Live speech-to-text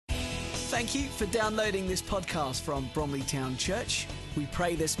Thank you for downloading this podcast from Bromley Town Church. We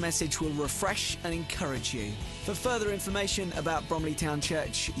pray this message will refresh and encourage you. For further information about Bromley Town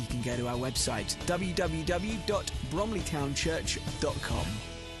Church, you can go to our website, www.bromleytownchurch.com.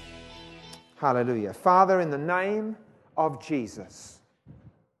 Hallelujah. Father, in the name of Jesus,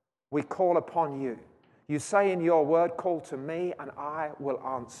 we call upon you. You say in your word, call to me and I will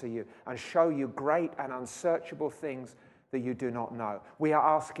answer you and show you great and unsearchable things that you do not know. We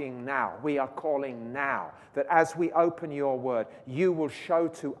are asking now, we are calling now, that as we open your word, you will show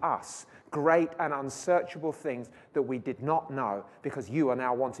to us great and unsearchable things that we did not know, because you are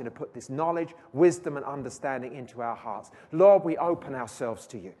now wanting to put this knowledge, wisdom, and understanding into our hearts. Lord, we open ourselves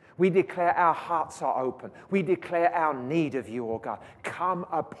to you. We declare our hearts are open. We declare our need of you, O God. Come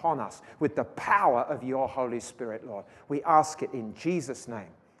upon us with the power of your Holy Spirit, Lord. We ask it in Jesus'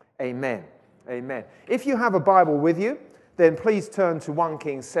 name. Amen. Amen. If you have a Bible with you, then please turn to 1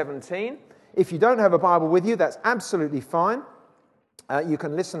 Kings 17. If you don't have a Bible with you, that's absolutely fine. You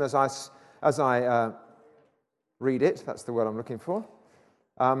can listen as I read it. That's the word I'm looking for.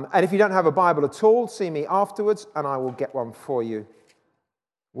 And if you don't have a Bible at all, see me afterwards and I will get one for you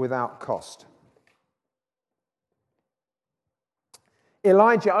without cost.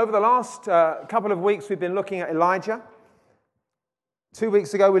 Elijah. Over the last couple of weeks, we've been looking at Elijah. 2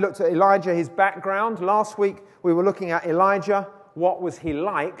 weeks ago, we looked at Elijah, his background. Last week, we were looking at Elijah, what was he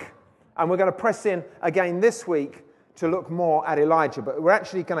like? And we're going to press in again this week to look more at Elijah. But we're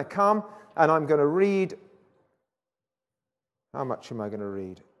actually going to come and I'm going to read. How much am I going to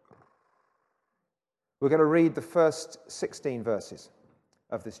read? We're going to read the first 16 verses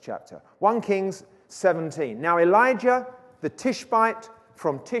of this chapter. 1 Kings 17. Now Elijah, the Tishbite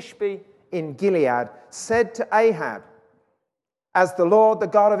from Tishbe in Gilead, said to Ahab, "As the Lord, the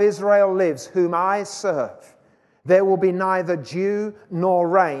God of Israel lives, whom I serve, there will be neither dew nor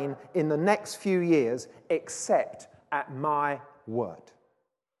rain in the next few years except at my word."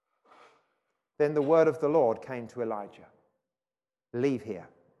 Then the word of the Lord came to Elijah. "Leave here,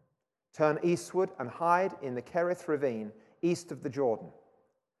 turn eastward and hide in the Kerith ravine east of the Jordan.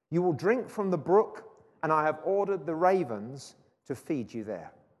 You will drink from the brook, and I have ordered the ravens to feed you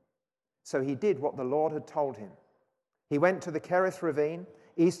there." So he did what the Lord had told him. He went to the Kerith ravine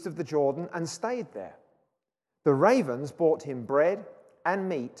east of the Jordan and stayed there. The ravens brought him bread and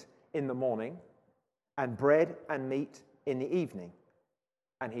meat in the morning, and bread and meat in the evening,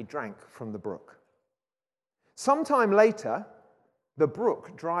 and he drank from the brook. Sometime later, the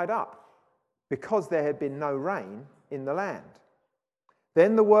brook dried up because there had been no rain in the land.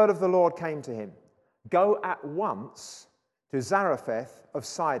 Then the word of the Lord came to him, "Go at once to Zarephath of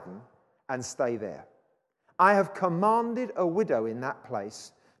Sidon and stay there. I have commanded a widow in that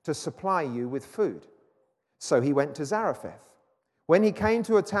place to supply you with food." So he went to Zarephath. When he came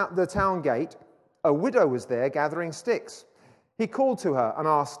to the town gate, a widow was there gathering sticks. He called to her and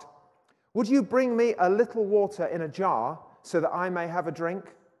asked, "Would you bring me a little water in a jar so that I may have a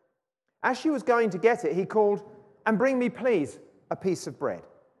drink?" As she was going to get it, he called, "And bring me, please, a piece of bread."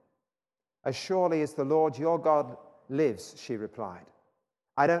 "As surely as the Lord your God lives," she replied,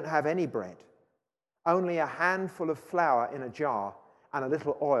 "I don't have any bread. Only a handful of flour in a jar and a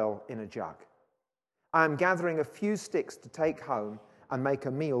little oil in a jug. I am gathering a few sticks to take home and make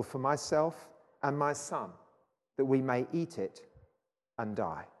a meal for myself and my son, that we may eat it and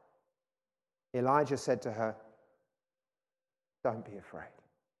die." Elijah said to her, "Don't be afraid.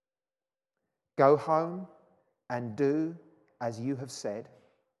 Go home and do as you have said,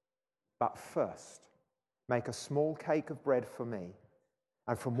 but first make a small cake of bread for me,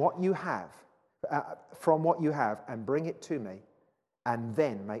 and from what you have, and bring it to me, and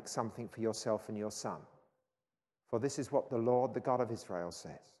then make something for yourself and your son. For this is what the Lord, the God of Israel,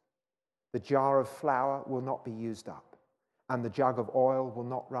 says. The jar of flour will not be used up, and the jug of oil will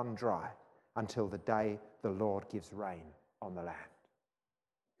not run dry until the day the Lord gives rain on the land."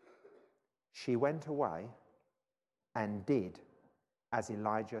 She went away and did as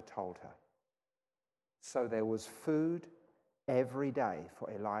Elijah told her. So there was food every day for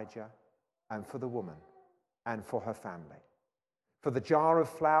Elijah and for the woman, and for her family. For the jar of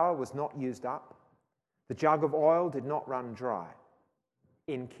flour was not used up, the jug of oil did not run dry,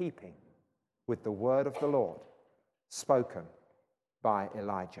 in keeping with the word of the Lord spoken by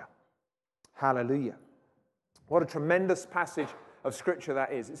Elijah. Hallelujah. What a tremendous passage of Scripture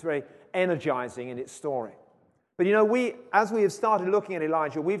that is. It's very energizing in its story. But you know, as we have started looking at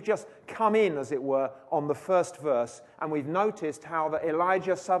Elijah, we've just come in, as it were, on the first verse, and we've noticed how that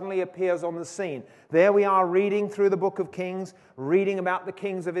Elijah suddenly appears on the scene. There we are reading through the book of Kings, reading about the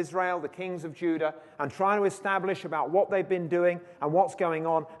kings of Israel, the kings of Judah, and trying to establish about what they've been doing and what's going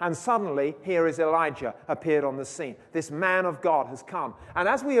on. And suddenly, here is Elijah appeared on the scene. This man of God has come. And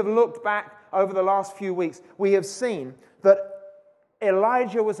as we have looked back over the last few weeks, we have seen that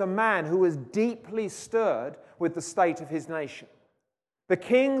Elijah was a man who was deeply stirred with the state of his nation. The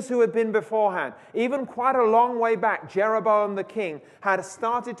kings who had been beforehand, even quite a long way back, Jeroboam the king, had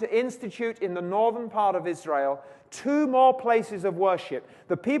started to institute in the northern part of Israel 2 more places of worship.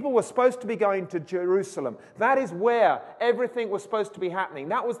 The people were supposed to be going to Jerusalem. That is where everything was supposed to be happening.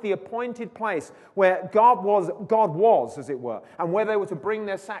 That was the appointed place where God was, as it were, and where they were to bring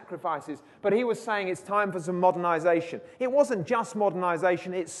their sacrifices. But he was saying it's time for some modernization. It wasn't just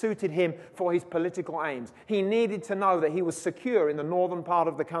modernization, it suited him for his political aims. He needed to know that he was secure in the northern part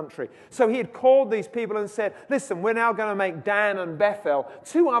of the country. So he had called these people and said, listen, we're now going to make Dan and Bethel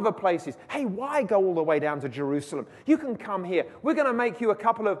 2 other places. Hey, why go all the way down to Jerusalem? You can come here. We're going to make you a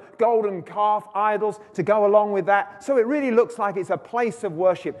couple of golden calf idols to go along with that. So it really looks like it's a place of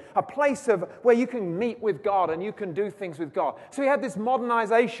worship, a place of where you can meet with God and you can do things with God. So he had this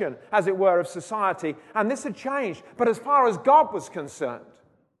modernization, as it were, of society, and this had changed. But as far as God was concerned,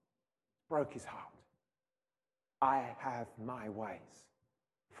 it broke his heart. I have my ways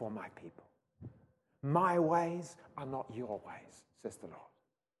for my people. My ways are not your ways, says the Lord.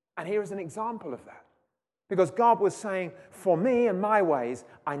 And here is an example of that. Because God was saying, for me and my ways,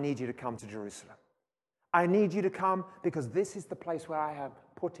 I need you to come to Jerusalem. I need you to come because this is the place where I am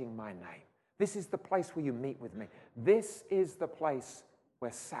putting my name. This is the place where you meet with me. This is the place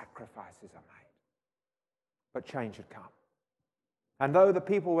where sacrifices are made. But change had come. And though the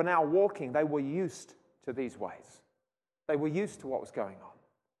people were now walking, they were used to these ways. They were used to what was going on.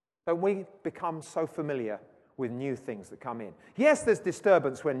 Don't we become so familiar with new things that come in? Yes, there's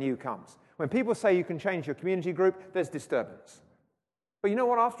disturbance when new comes. When people say you can change your community group, there's disturbance. But you know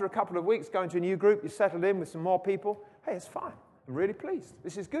what? After a couple of weeks going to a new group, you settled in with some more people. Hey, it's fine. I'm really pleased.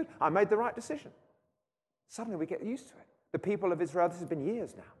 This is good. I made the right decision. Suddenly we get used to it. The people of Israel, this has been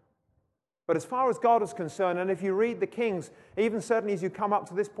years now. But as far as God is concerned, and if you read the Kings, even certainly as you come up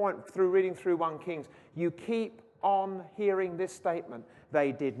to this point through reading through 1 Kings, you keep on hearing this statement.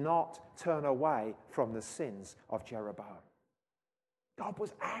 They did not turn away from the sins of Jeroboam. God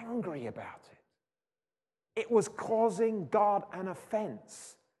was angry about it. It was causing God an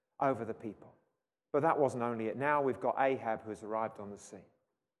offense over the people. But that wasn't only it. Now we've got Ahab who has arrived on the scene.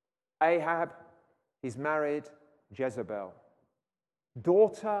 Ahab is married Jezebel,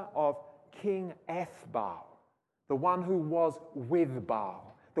 daughter of King Ethbaal, the one who was with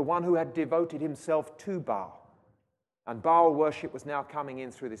Baal, the one who had devoted himself to Baal. And Baal worship was now coming in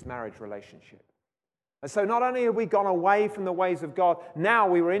through this marriage relationship. And so not only have we gone away from the ways of God, now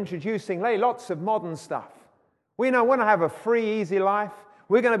we were introducing lots of modern stuff. We want to have a free, easy life.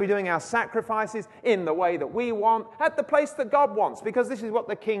 We're going to be doing our sacrifices in the way that we want, at the place that God wants, because this is what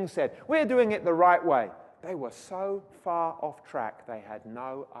the king said. We're doing it the right way. They were so far off track, they had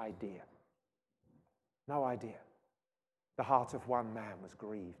no idea. No idea. The heart of one man was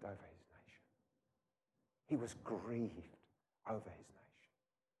grieved over his nation. He was grieved over his nation.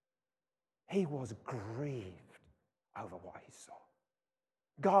 He was grieved over what he saw.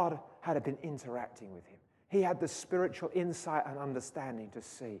 God had been interacting with him. He had the spiritual insight and understanding to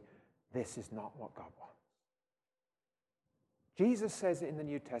see this is not what God wants. Jesus says in the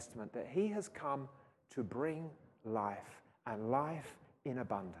New Testament that he has come to bring life, and life in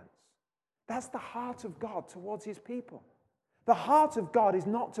abundance. That's the heart of God towards his people. The heart of God is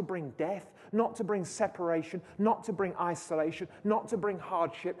not to bring death, not to bring separation, not to bring isolation, not to bring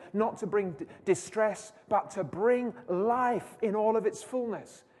hardship, not to bring distress, but to bring life in all of its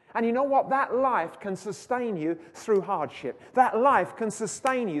fullness. And you know what? That life can sustain you through hardship. That life can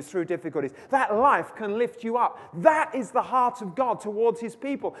sustain you through difficulties. That life can lift you up. That is the heart of God towards his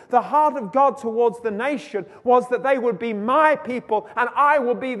people. The heart of God towards the nation was that they would be my people and I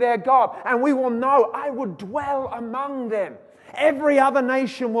will be their God. And we will know I will dwell among them. Every other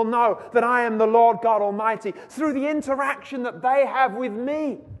nation will know that I am the Lord God Almighty through the interaction that they have with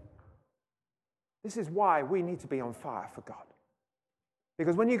me. This is why we need to be on fire for God.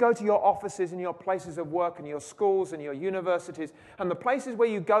 Because when you go to your offices and your places of work and your schools and your universities and the places where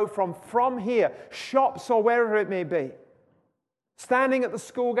you go from here, shops or wherever it may be, standing at the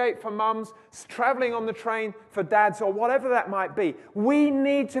school gate for mums, traveling on the train for dads, or whatever that might be. We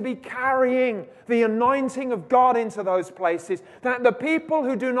need to be carrying the anointing of God into those places, that the people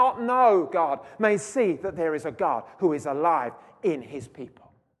who do not know God may see that there is a God who is alive in his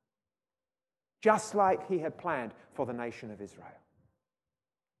people. Just like he had planned for the nation of Israel.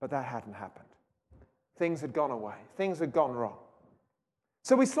 But that hadn't happened. Things had gone away. Things had gone wrong.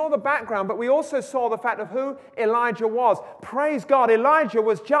 So we saw the background, but we also saw the fact of who Elijah was. Praise God, Elijah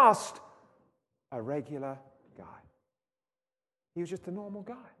was just a regular guy. He was just a normal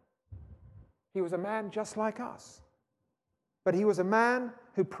guy. He was a man just like us. But he was a man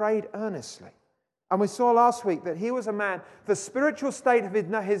who prayed earnestly. And we saw last week that he was a man, the spiritual state of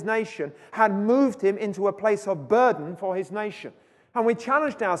his nation had moved him into a place of burden for his nation. And we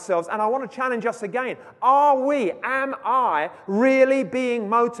challenged ourselves, and I want to challenge us again. Am I really being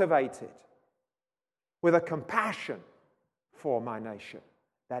motivated with a compassion for my nation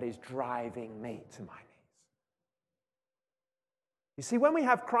that is driving me to my knees? You see, when we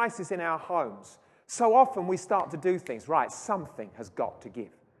have crisis in our homes, so often we start to do things. Right, something has got to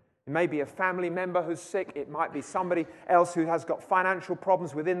give. It may be a family member who's sick. It might be somebody else who has got financial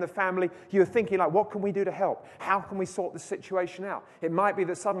problems within the family. You're thinking like, what can we do to help? How can we sort the situation out? It might be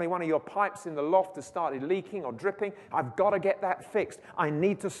that suddenly one of your pipes in the loft has started leaking or dripping. I've got to get that fixed. I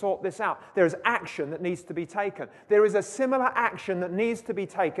need to sort this out. There is action that needs to be taken. There is a similar action that needs to be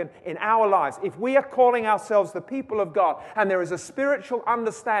taken in our lives. If we are calling ourselves the people of God and there is a spiritual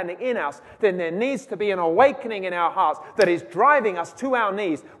understanding in us, then there needs to be an awakening in our hearts that is driving us to our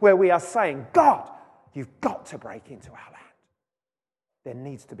knees, where we are saying, God, you've got to break into our land. There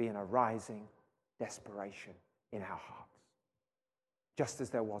needs to be an arising desperation in our hearts, just as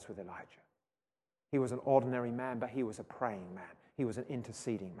there was with Elijah. He was an ordinary man, but he was a praying man. He was an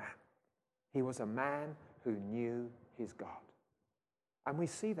interceding man. He was a man who knew his God. And we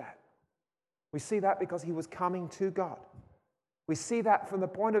see that. We see that because he was coming to God. We see that from the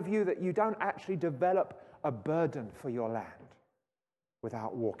point of view that you don't actually develop a burden for your land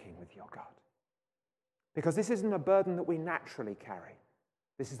without walking with your God. Because this isn't a burden that we naturally carry.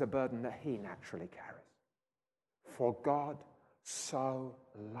 This is a burden that he naturally carries. For God so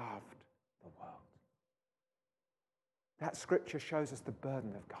loved the world. That scripture shows us the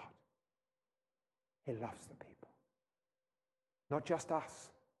burden of God. He loves the people. Not just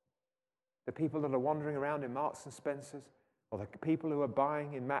us. The people that are wandering around in Marks and Spencer's, or the people who are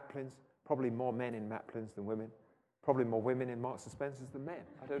buying in Maplin's, probably more men in Maplin's than women. Probably more women in Marks and Spencer's than men.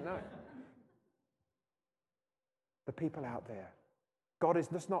 I don't know. The people out there. God is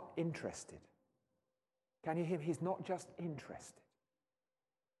just not interested. Can you hear him? He's not just interested.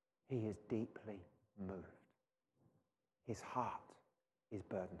 He is deeply moved. His heart is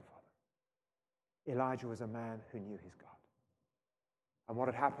burdened for them. Elijah was a man who knew his God. And what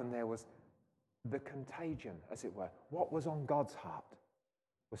had happened there was the contagion, as it were. What was on God's heart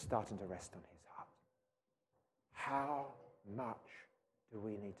was starting to rest on his heart. How much do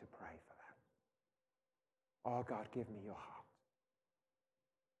we need to pray for that? Oh God, give me your heart.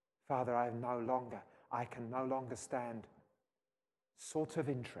 Father, I can no longer stand sort of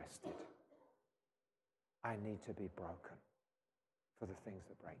interested. I need to be broken for the things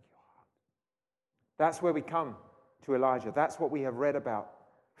that break your heart. That's where we come to Elijah. That's what we have read about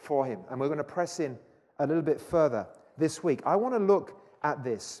for him. And we're going to press in a little bit further this week. I want to look at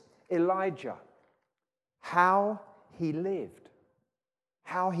this. Elijah. How he lived.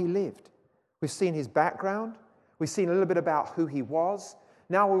 How he lived. We've seen his background. We've seen a little bit about who he was.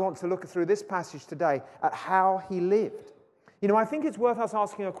 Now we want to look through this passage today at how he lived. You know, I think it's worth us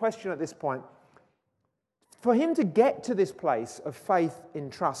asking a question at this point. For him to get to this place of faith in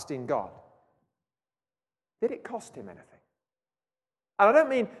trust in God, did it cost him anything? And I don't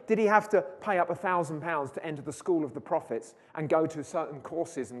mean, did he have to pay up £1,000 to enter the school of the prophets and go to certain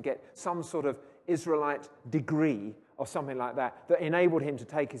courses and get some sort of Israelite degree or something like that that enabled him to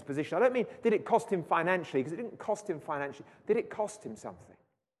take his position. I don't mean, did it cost him financially? Because it didn't cost him financially. Did it cost him something?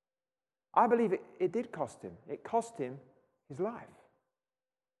 I believe it did cost him. It cost him his life.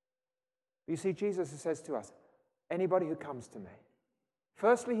 You see, Jesus says to us, anybody who comes to me,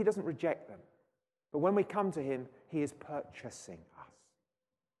 firstly, he doesn't reject them. But when we come to him, he is purchasing us.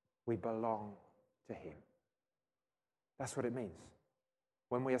 We belong to him. That's what it means.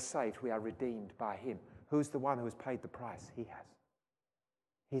 When we are saved, we are redeemed by him. Who's the one who has paid the price? He has.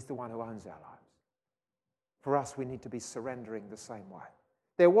 He's the one who owns our lives. For us, we need to be surrendering the same way.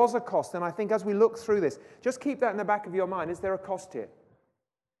 There was a cost, and I think as we look through this, just keep that in the back of your mind. Is there a cost here?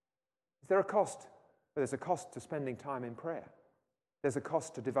 Is there a cost? Well, there's a cost to spending time in prayer. There's a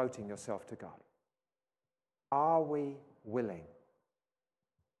cost to devoting yourself to God. Are we willing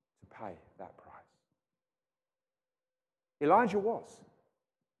pay that price. Elijah was.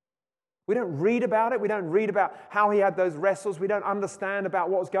 We don't read about it. We don't read about how he had those wrestles. We don't understand about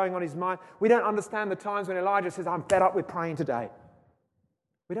what was going on in his mind. We don't understand the times when Elijah says, I'm fed up with praying today.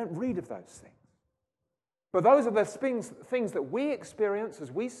 We don't read of those things. But those are the things that we experience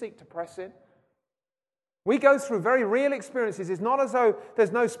as we seek to press in. We go through very real experiences. It's not as though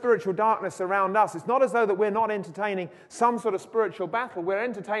there's no spiritual darkness around us. It's not as though that we're not entertaining some sort of spiritual battle. We're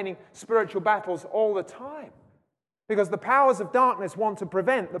entertaining spiritual battles all the time. Because the powers of darkness want to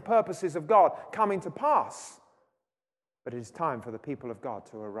prevent the purposes of God coming to pass. But it is time for the people of God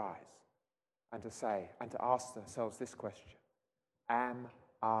to arise and to say and to ask themselves this question: am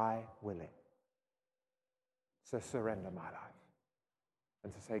I willing to surrender my life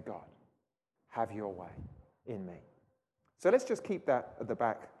and to say, God, have your way in me? So let's just keep that at the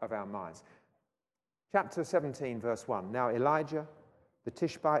back of our minds. Chapter 17, verse 1. Now Elijah, the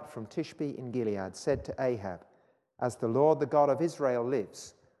Tishbite from Tishbe in Gilead, said to Ahab, as the Lord, the God of Israel,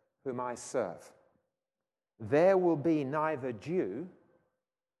 lives, whom I serve, there will be neither dew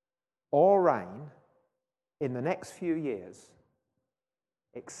or rain in the next few years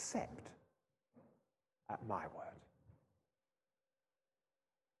except at my word.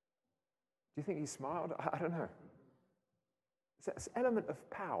 Do you think he smiled? I don't know. There's an element of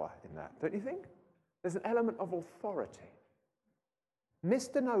power in that, don't you think? There's an element of authority.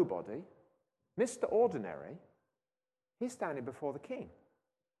 Mr. Nobody, Mr. Ordinary, he's standing before the king.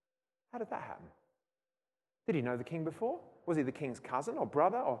 How did that happen? Did he know the king before? Was he the king's cousin or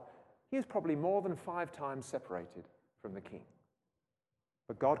brother? Or he was probably more than 5 times separated from the king.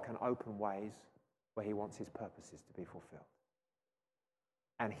 But God can open ways where he wants his purposes to be fulfilled.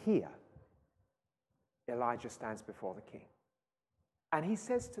 And here, Elijah stands before the king. And he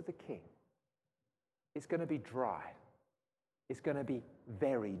says to the king, it's going to be dry. It's going to be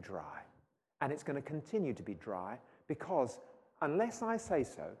very dry. And it's going to continue to be dry because unless I say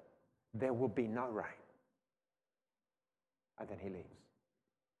so, there will be no rain. And then he leaves.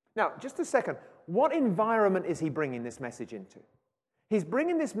 Now, just a second. What environment is he bringing this message into? He's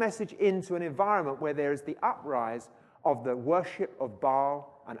bringing this message into an environment where there is the uprise of the worship of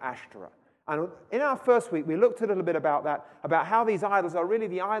Baal and Ashtoreth. And in our first week, we looked a little bit about that, about how these idols are really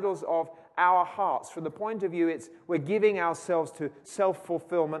the idols of our hearts. From the point of view, we're giving ourselves to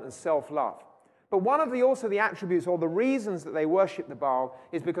self-fulfillment and self-love. But one of the attributes or the reasons that they worship the Baal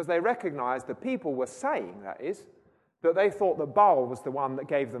is because they recognized the people were saying, that is, that they thought that Baal was the one that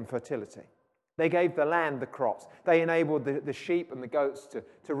gave them fertility. They gave the land the crops. They enabled the sheep and the goats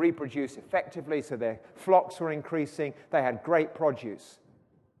to reproduce effectively, so their flocks were increasing. They had great produce.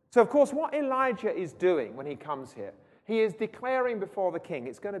 So, of course, what Elijah is doing when he comes here, he is declaring before the king,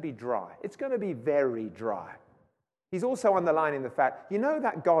 it's going to be dry. It's going to be very dry. He's also underlining the fact, you know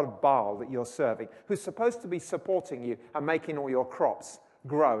that God Baal that you're serving, who's supposed to be supporting you and making all your crops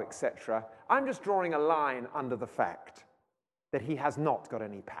grow, etc. I'm just drawing a line under the fact that he has not got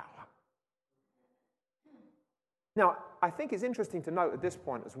any power. Now, I think it's interesting to note at this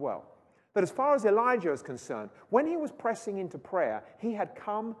point as well, that as far as Elijah is concerned, when he was pressing into prayer, he had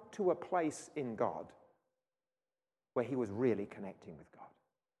come to a place in God where he was really connecting with God.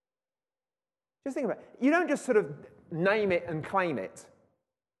 Just think about it. You don't just sort of name it and claim it.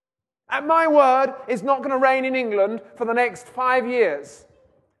 At my word, it's not going to rain in England for the next 5 years.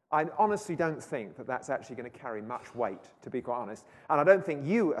 I honestly don't think that that's actually going to carry much weight, to be quite honest. And I don't think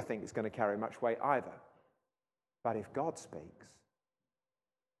you think it's going to carry much weight either. But if God speaks,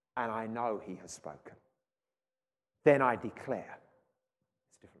 and I know he has spoken, then I declare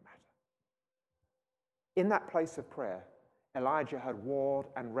it's a different matter. In that place of prayer, Elijah had warred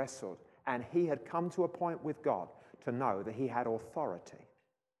and wrestled, and he had come to a point with God to know that he had authority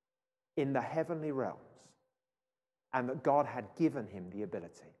in the heavenly realms, and that God had given him the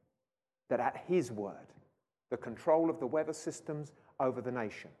ability that at his word, the control of the weather systems over the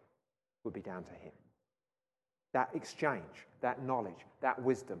nation would be down to him. That exchange, that knowledge, that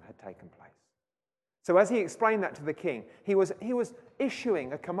wisdom had taken place. So as he explained that to the king, he was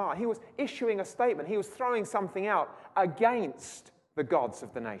issuing a command. He was issuing a statement. He was throwing something out against the gods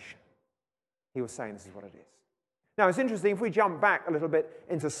of the nation. He was saying this is what it is. Now it's interesting, if we jump back a little bit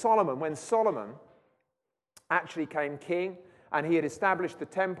into Solomon, when Solomon actually came king, and he had established the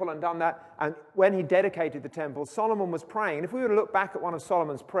temple and done that. And when he dedicated the temple, Solomon was praying. And if we were to look back at one of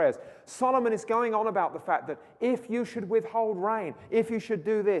Solomon's prayers, Solomon is going on about the fact that if you should withhold rain, if you should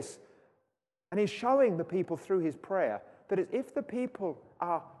do this. And he's showing the people through his prayer that if the people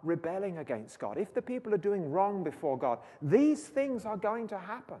are rebelling against God, if the people are doing wrong before God, these things are going to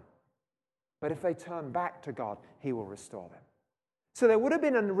happen. But if they turn back to God, he will restore them. So there would have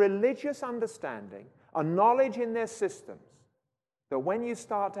been a religious understanding, a knowledge in their systems, that when you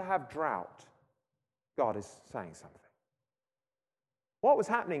start to have drought, God is saying something. What was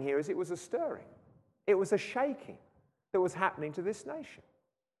happening here is it was a stirring. It was a shaking that was happening to this nation.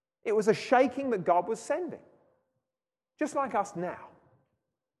 It was a shaking that God was sending, just like us now.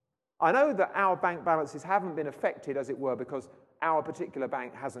 I know that our bank balances haven't been affected, as it were, because our particular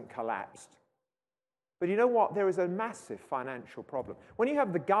bank hasn't collapsed. But you know what? There is a massive financial problem. When you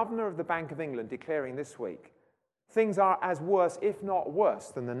have the governor of the Bank of England declaring this week, things are as worse, if not worse,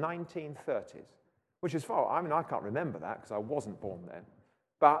 than the 1930s, which is far. I mean, I can't remember that because I wasn't born then.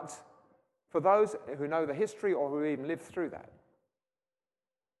 But for those who know the history or who even lived through that,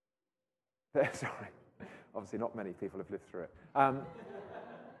 sorry, obviously not many people have lived through it.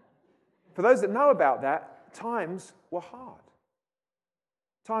 For those that know about that, times were hard.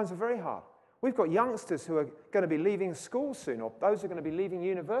 Times were very hard. We've got youngsters who are going to be leaving school soon, or those who are going to be leaving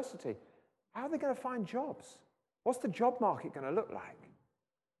university. How are they going to find jobs? What's the job market going to look like?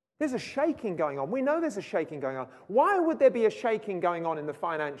 There's a shaking going on. We know there's a shaking going on. Why would there be a shaking going on in the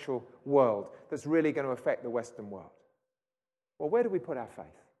financial world that's really going to affect the Western world? Well, where do we put our faith?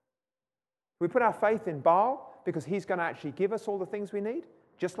 Do we put our faith in Baal because he's going to actually give us all the things we need,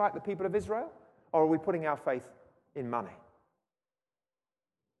 just like the people of Israel? Or are we putting our faith in money?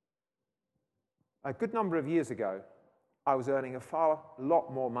 A good number of years ago, I was earning a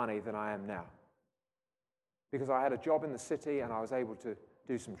lot more money than I am now, because I had a job in the city and I was able to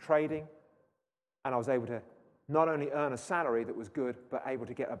do some trading, and I was able to not only earn a salary that was good, but able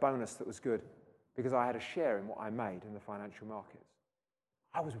to get a bonus that was good, because I had a share in what I made in the financial markets.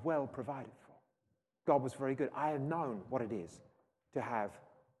 I was well provided for. God was very good. I had known what it is to have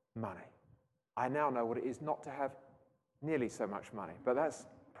money. I now know what it is not to have nearly so much money. But that's,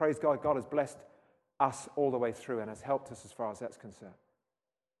 praise God, God has blessed us all the way through and has helped us as far as that's concerned.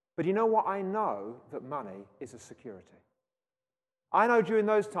 But you know what? I know that money is a security. I know during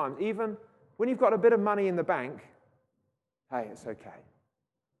those times, even when you've got a bit of money in the bank, hey, it's okay.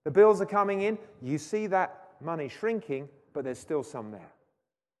 The bills are coming in, you see that money shrinking, but there's still some there.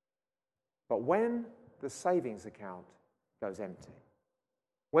 But when the savings account goes empty,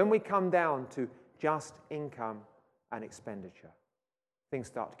 when we come down to just income and expenditure, things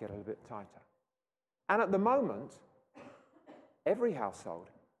start to get a little bit tighter. And at the moment, every household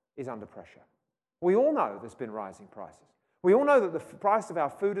is under pressure. We all know there's been rising prices. We all know that the price of our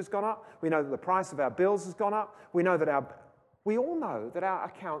food has gone up. We know that the price of our bills has gone up. We all know that our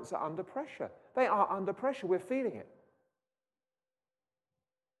accounts are under pressure. They are under pressure. We're feeling it.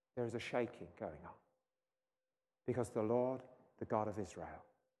 There is a shaking going on, because the Lord, the God of Israel,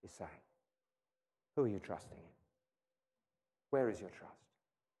 is saying, who are you trusting in? Where is your trust?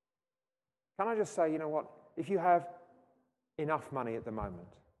 Can I just say, you know what? If you have enough money at the moment,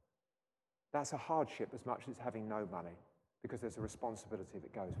 that's a hardship as much as having no money, because there's a responsibility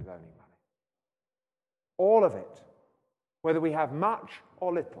that goes with owning money. All of it, whether we have much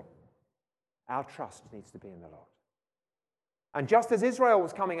or little, our trust needs to be in the Lord. And just as Israel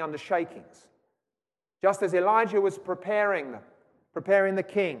was coming under shakings, just as Elijah was preparing the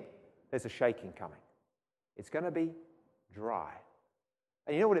king, there's a shaking coming. It's going to be dry.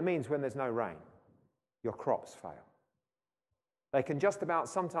 And you know what it means when there's no rain? Your crops fail. They can just about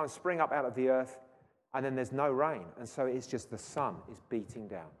sometimes spring up out of the earth, and then there's no rain. And so it's just the sun is beating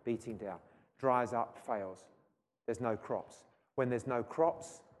down, dries up, fails. There's no crops. When there's no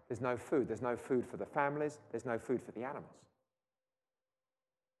crops, there's no food. There's no food for the families. There's no food for the animals.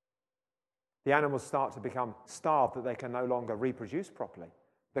 The animals start to become starved that they can no longer reproduce properly.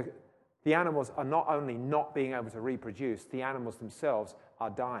 The animals are not only not being able to reproduce, the animals themselves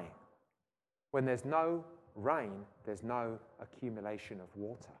are dying. When there's no rain, there's no accumulation of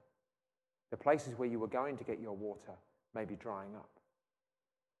water. The places where you were going to get your water may be drying up.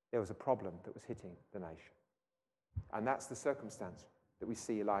 There was a problem that was hitting the nation. And that's the circumstance that we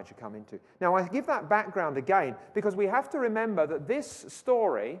see Elijah come into. Now, I give that background again because we have to remember that this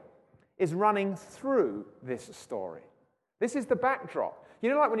story is running through this story. This is the backdrop. You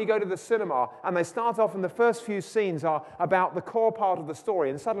know, like when you go to the cinema and they start off and the first few scenes are about the core part of the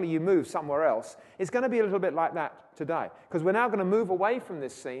story and suddenly you move somewhere else. It's going to be a little bit like that today, because we're now going to move away from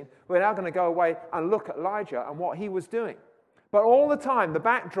this scene. We're now going to go away and look at Elijah and what he was doing. But all the time, the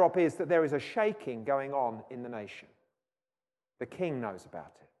backdrop is that there is a shaking going on in the nation. The king knows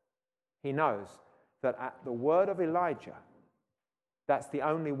about it. He knows that at the word of Elijah, that's the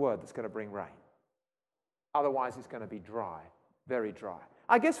only word that's going to bring rain. Otherwise, it's going to be dry, very dry.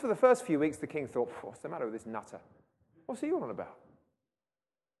 I guess for the first few weeks, the king thought, what's the matter with this nutter? What's he on about?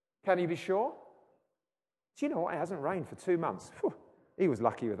 Can he be sure? Do you know what? It hasn't rained for 2 months. Whew, He was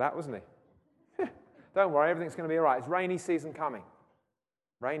lucky with that, wasn't he? Don't worry, everything's going to be all right. It's rainy season coming.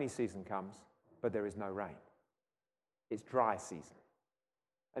 Rainy season comes, but there is no rain. It's dry season.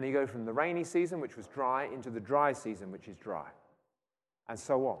 And you go from the rainy season, which was dry, into the dry season, which is dry. And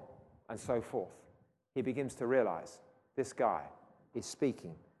so on, and so forth. He begins to realize this guy is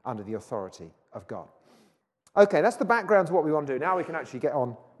speaking under the authority of God. Okay, that's the background to what we want to do. Now we can actually get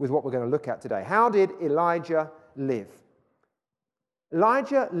on with what we're going to look at today. How did Elijah live?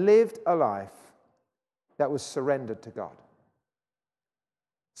 Elijah lived a life that was surrendered to God.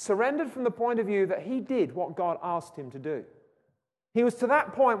 Surrendered from the point of view that he did what God asked him to do. He was to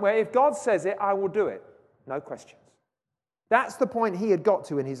that point where if God says it, I will do it. No questions. That's the point he had got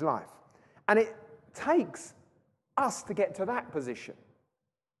to in his life. And it takes us to get to that position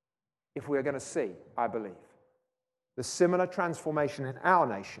if we're going to see, I believe, the similar transformation in our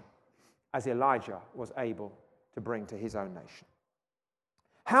nation as Elijah was able to bring to his own nation.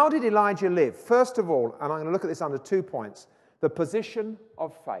 How did Elijah live? First of all, and I'm going to look at this under 2 points, the position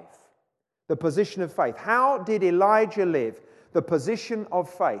of faith. The position of faith. How did Elijah live? The position of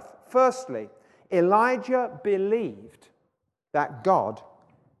faith. Firstly, Elijah believed that God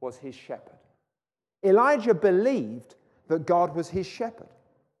was his shepherd. Elijah believed that God was his shepherd.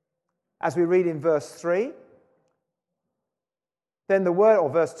 As we read in verse 3, then the word, or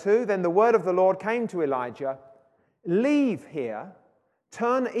verse 2, then the word of the Lord came to Elijah, leave here,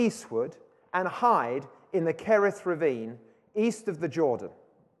 turn eastward, and hide in the Kerith ravine, east of the Jordan.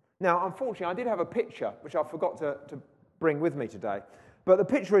 Now, unfortunately, I did have a picture, which I forgot to bring with me today, but the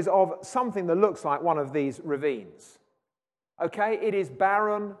picture is of something that looks like one of these ravines. Okay, it is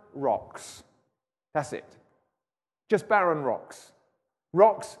barren rocks. That's it. Just barren rocks.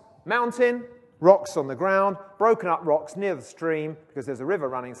 Rocks, mountain, rocks on the ground, broken up rocks near the stream, because there's a river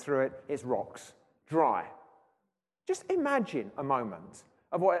running through it. It's rocks, dry. Just imagine a moment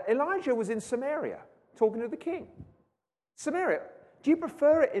of what Elijah was in Samaria, talking to the king. Samaria, do you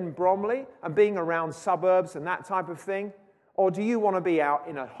prefer it in Bromley and being around suburbs and that type of thing? Or do you want to be out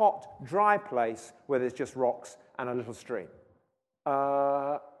in a hot, dry place where there's just rocks and a little stream?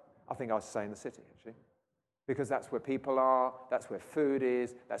 I think I was saying the city, actually. Because that's where people are, that's where food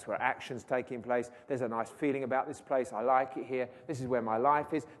is, that's where action's taking place. There's a nice feeling about this place. I like it here. This is where my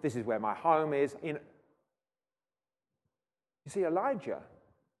life is. This is where my home is. You see, Elijah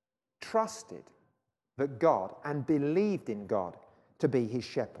trusted that God and believed in God to be his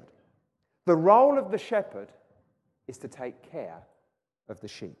shepherd. The role of the shepherd is to take care of the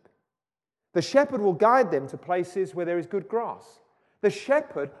sheep. The shepherd will guide them to places where there is good grass. The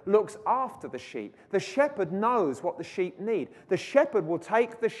shepherd looks after the sheep. The shepherd knows what the sheep need. The shepherd will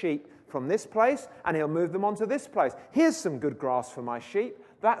take the sheep from this place and he'll move them on to this place. Here's some good grass for my sheep.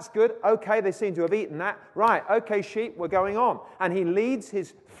 That's good. Okay, they seem to have eaten that. Right, okay, sheep, we're going on. And he leads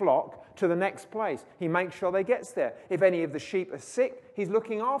his flock to the next place. He makes sure they get there. If any of the sheep are sick, he's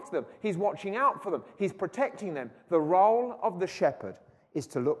looking after them. He's watching out for them. He's protecting them. The role of the shepherd is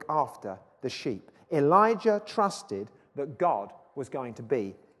to look after the sheep. Elijah trusted that God was going to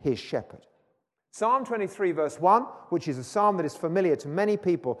be his shepherd. Psalm 23 verse 1, which is a psalm that is familiar to many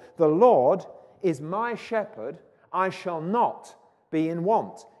people. The Lord is my shepherd, I shall not be in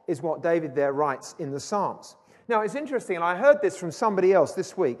want, is what David there writes in the Psalms. Now it's interesting, and I heard this from somebody else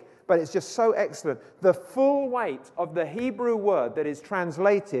this week, but it's just so excellent. The full weight of the Hebrew word that is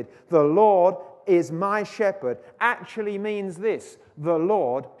translated, the Lord is my shepherd, actually means this: the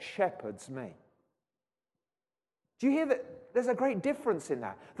Lord shepherds me. Do you hear that? There's a great difference in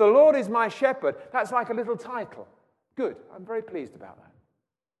that. The Lord is my shepherd. That's like a little title. Good. I'm very pleased about that.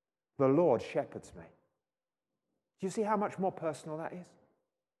 The Lord shepherds me. Do you see how much more personal that is?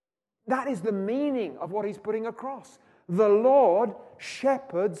 That is the meaning of what he's putting across. The Lord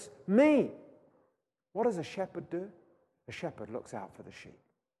shepherds me. What does a shepherd do? A shepherd looks out for the sheep.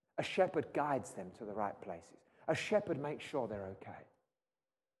 A shepherd guides them to the right places. A shepherd makes sure they're okay.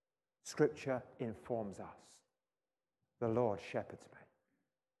 Scripture informs us. The Lord shepherds me.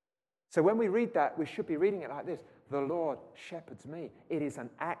 So when we read that, we should be reading it like this: the Lord shepherds me. It is an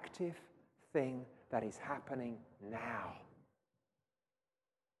active thing that is happening now.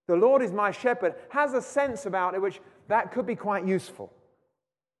 The Lord is my shepherd has a sense about it which that could be quite useful.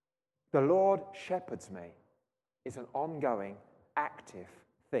 The Lord shepherds me is an ongoing, active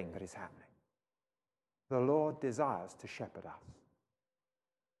thing that is happening. The Lord desires to shepherd us.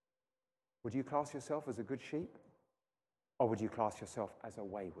 Would you class yourself as a good sheep? Or would you class yourself as a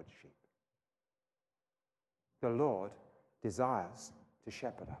wayward sheep? The Lord desires to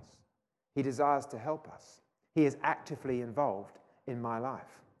shepherd us. He desires to help us. He is actively involved in my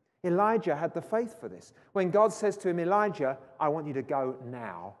life. Elijah had the faith for this. When God says to him, Elijah, I want you to go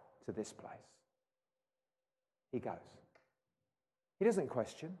now to this place, he goes. He doesn't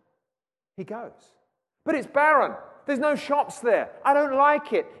question. He goes. But it's barren. There's no shops there. I don't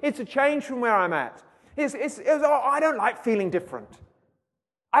like it. It's a change from where I'm at. I don't like feeling different.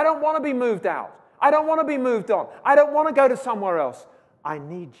 I don't want to be moved out. I don't want to be moved on. I don't want to go to somewhere else. I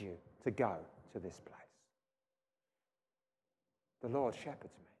need you to go to this place. The Lord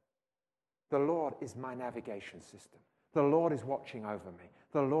shepherds me. The Lord is my navigation system. The Lord is watching over me.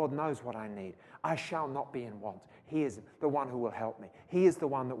 The Lord knows what I need. I shall not be in want. He is the one who will help me. He is the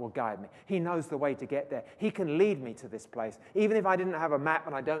one that will guide me. He knows the way to get there. He can lead me to this place. Even if I didn't have a map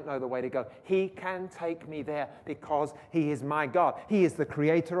and I don't know the way to go, He can take me there because He is my God. He is the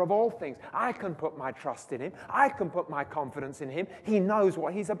creator of all things. I can put my trust in Him. I can put my confidence in Him. He knows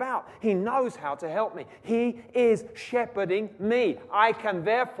what He's about. He knows how to help me. He is shepherding me. I can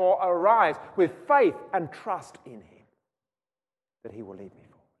therefore arise with faith and trust in Him that He will lead me forward.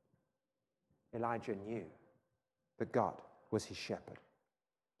 Elijah knew that God was his shepherd.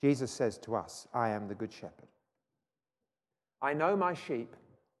 Jesus says to us, I am the good shepherd. I know my sheep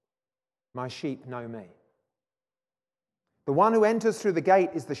know me. The one who enters through the gate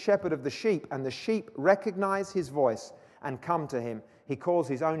is the shepherd of the sheep, and the sheep recognize his voice and come to him. He calls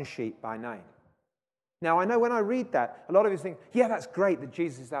his own sheep by name. Now, I know when I read that, a lot of you think, yeah, that's great that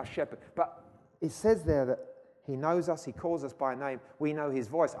Jesus is our shepherd, but it says there that He knows us, He calls us by name, we know His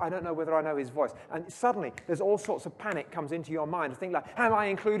voice. I don't know whether I know His voice. And suddenly, there's all sorts of panic comes into your mind. Think like, am I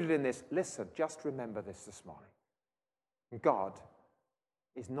included in this? Listen, just remember this morning. God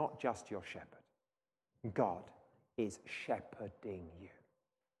is not just your shepherd. God is shepherding you.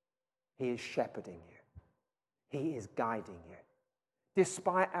 He is shepherding you. He is guiding you.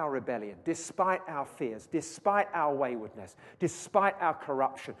 Despite our rebellion, despite our fears, despite our waywardness, despite our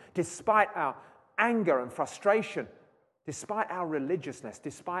corruption, despite our anger and frustration, despite our religiousness,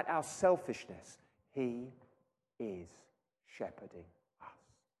 despite our selfishness, He is shepherding us.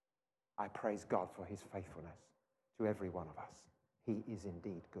 I praise God for His faithfulness to every one of us. He is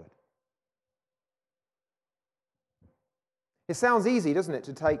indeed good. It sounds easy, doesn't it,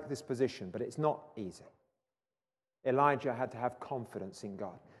 to take this position, but it's not easy. Elijah had to have confidence in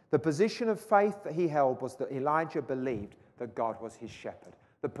God. The position of faith that he held was that Elijah believed that God was his shepherd.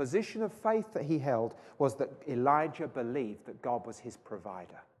 The position of faith that he held was that Elijah believed that God was his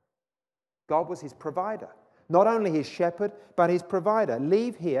provider. God was his provider. Not only his shepherd, but his provider.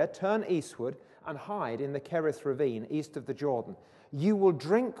 Leave here, turn eastward, and hide in the Kerith ravine east of the Jordan. You will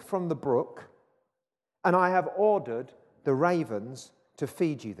drink from the brook, and I have ordered the ravens to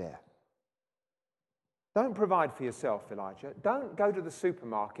feed you there. Don't provide for yourself, Elijah. Don't go to the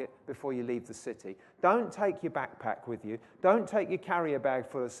supermarket before you leave the city. Don't take your backpack with you. Don't take your carrier bag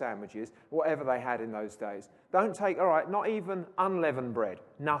full of sandwiches, whatever they had in those days. Don't take, not even unleavened bread,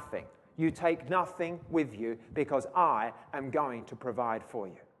 nothing. You take nothing with you because I am going to provide for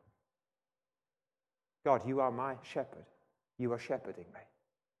you. God, you are my shepherd. You are shepherding me.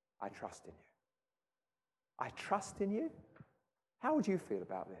 I trust in you. I trust in you? How would you feel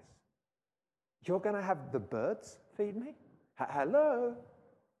about this? You're going to have the birds feed me? Hello?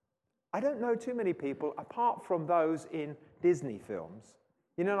 I don't know too many people, apart from those in Disney films,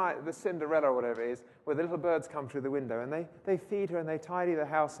 like the Cinderella or whatever it is, where the little birds come through the window and they feed her and they tidy the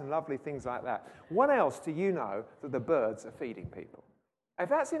house and lovely things like that. When else do you know that the birds are feeding people? If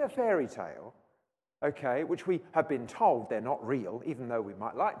that's in a fairy tale, okay, which we have been told they're not real, even though we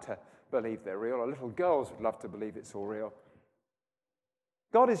might like to believe they're real, or little girls would love to believe it's all real.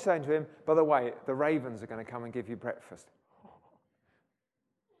 God is saying to him, by the way, the ravens are going to come and give you breakfast.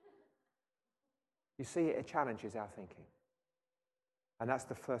 You see, it challenges our thinking. And that's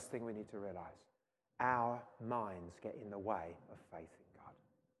the first thing we need to realize. Our minds get in the way of faith in God.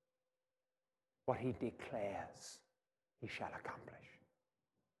 What He declares, He shall accomplish.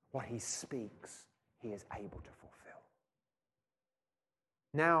 What He speaks, He is able to fulfill.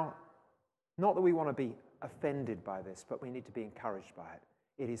 Now, not that we want to be offended by this, but we need to be encouraged by it.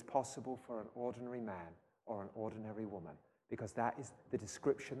 It is possible for an ordinary man or an ordinary woman, because that is the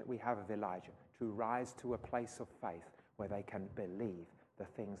description that we have of Elijah, to rise to a place of faith where they can believe the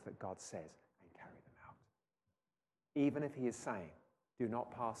things that God says and carry them out. Even if He is saying, do not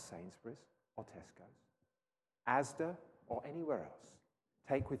pass Sainsbury's or Tesco's, Asda or anywhere else.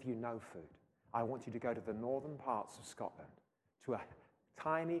 Take with you no food. I want you to go to the northern parts of Scotland, to a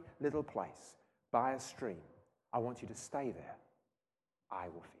tiny little place by a stream. I want you to stay there. I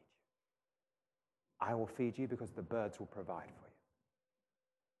will feed you. I will feed you because the birds will provide for you.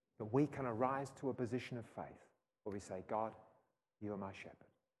 But we can arise to a position of faith where we say, God, you are my shepherd.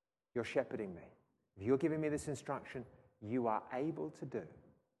 you're shepherding me. If you're giving me this instruction, you are able to do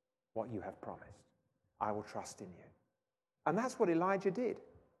what you have promised. I will trust in you. And that's what Elijah did.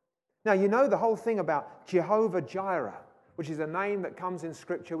 Now, you know the whole thing about Jehovah Jireh, which is a name that comes in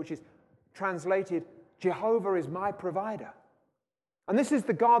Scripture, which is translated, Jehovah is my provider. And this is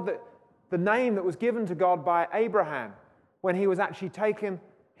the name that was given to God by Abraham when he was actually taking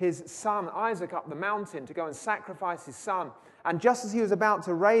his son Isaac up the mountain to go and sacrifice his son. And just as he was about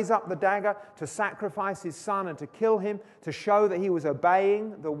to raise up the dagger to sacrifice his son and to kill him, to show that he was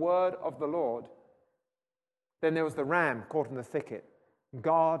obeying the word of the Lord, then there was the ram caught in the thicket.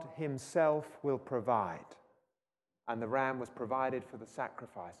 God himself will provide. And the ram was provided for the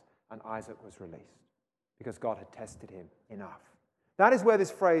sacrifice, and Isaac was released because God had tested him enough. That is where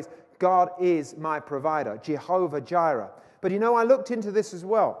this phrase, God is my provider, Jehovah Jireh. But you know, I looked into this as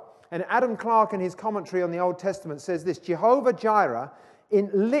well. And Adam Clarke in his commentary on the Old Testament says this, Jehovah Jireh,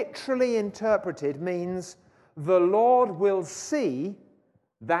 literally interpreted, means the Lord will see,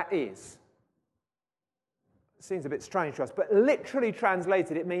 that is. It seems a bit strange to us, but literally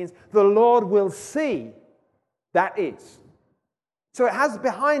translated, it means the Lord will see, that is. So it has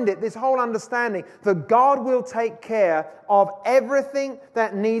behind it this whole understanding that God will take care of everything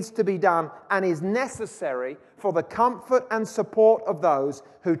that needs to be done and is necessary for the comfort and support of those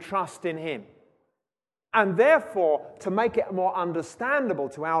who trust in Him. And therefore, to make it more understandable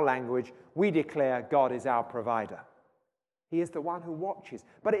to our language, we declare God is our provider. He is the one who watches.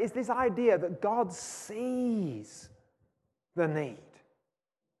 But it is this idea that God sees the need.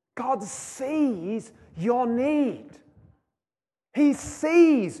 God sees your need. He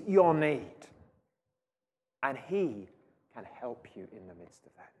sees your need. And He can help you in the midst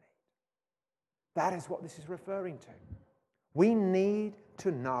of that need. That is what this is referring to. We need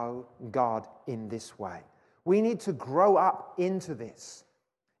to know God in this way. We need to grow up into this.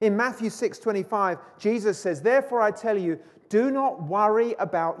 In Matthew 6:25, Jesus says, "Therefore I tell you, do not worry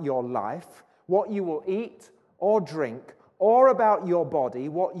about your life, what you will eat or drink, or about your body,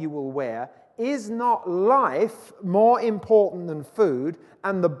 what you will wear. Is not life more important than food,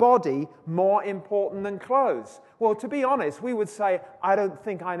 and the body more important than clothes?" Well, to be honest, we would say, I don't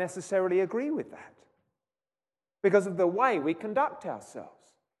think I necessarily agree with that, because of the way we conduct ourselves.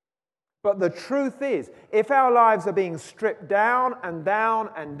 But the truth is, if our lives are being stripped down and down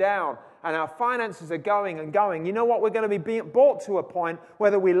and down, and our finances are going and going, you know what? We're going to be brought to a point,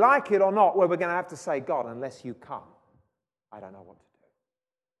 whether we like it or not, where we're going to have to say, God, unless you come, I don't know what to do.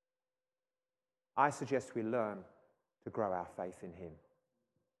 I suggest we learn to grow our faith in Him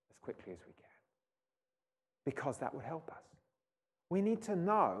as quickly as we can, because that would help us. We need to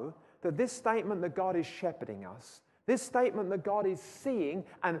know that this statement that God is shepherding us, this statement that God is seeing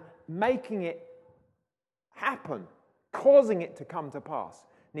and making it happen, causing it to come to pass,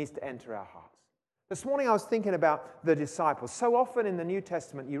 needs to enter our hearts. This morning I was thinking about the disciples. So often in the New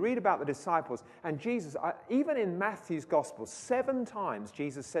Testament you read about the disciples, and Jesus, even in Matthew's Gospel, 7 times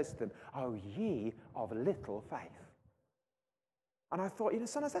Jesus says to them, "Oh, ye of little faith." And I thought,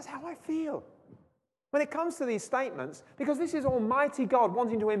 sometimes that's how I feel when it comes to these statements, because this is Almighty God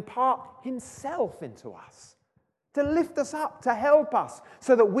wanting to impart Himself into us, to lift us up, to help us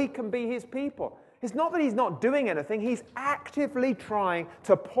so that we can be His people. It's not that He's not doing anything. He's actively trying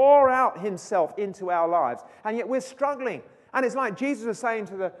to pour out Himself into our lives. And yet we're struggling. And it's like Jesus was saying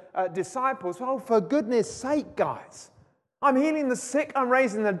to the disciples, oh, for goodness sake, guys. I'm healing the sick. I'm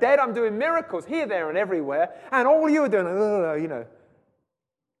raising the dead. I'm doing miracles here, there, and everywhere. And all you are doing,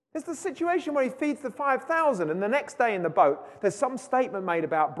 It's the situation where He feeds the 5,000. And the next day in the boat, there's some statement made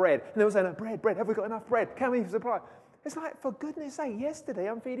about bread. And they were saying, bread, have we got enough bread? Can we supply? It's like, for goodness sake, yesterday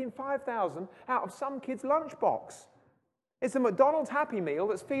I'm feeding 5,000 out of some kid's lunchbox. It's a McDonald's Happy Meal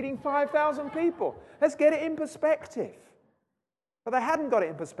that's feeding 5,000 people. Let's get it in perspective. But they hadn't got it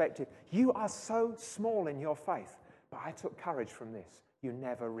in perspective. You are so small in your faith. But I took courage from this. You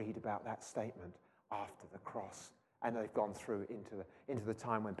never read about that statement after the cross, and they've gone through into the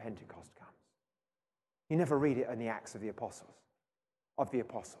time when Pentecost comes. You never read it in the Acts of the Apostles.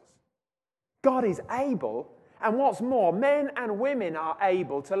 God is able. And what's more, men and women are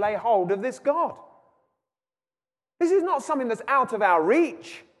able to lay hold of this God. This is not something that's out of our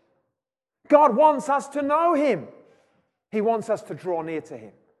reach. God wants us to know Him. He wants us to draw near to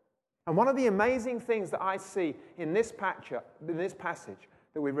Him. And one of the amazing things that I see in this passage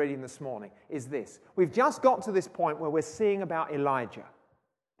that we're reading this morning is this. We've just got to this point where we're seeing about Elijah.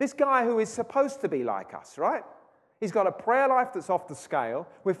 This guy who is supposed to be like us, right? He's got a prayer life that's off the scale.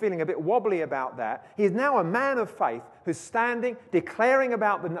 We're feeling a bit wobbly about that. He's now a man of faith who's standing, declaring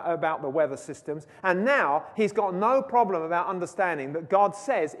about the weather systems, and now he's got no problem about understanding that God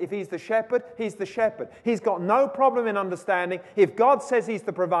says if he's the shepherd, he's the shepherd. He's got no problem in understanding if God says he's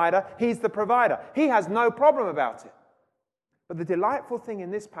the provider, he's the provider. He has no problem about it. But the delightful thing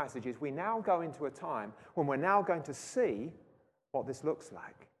in this passage is we now go into a time when we're now going to see what this looks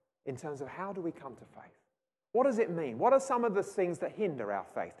like in terms of how do we come to faith. What does it mean? What are some of the things that hinder our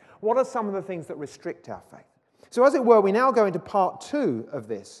faith? What are some of the things that restrict our faith? So as it were, we now go into part 2 of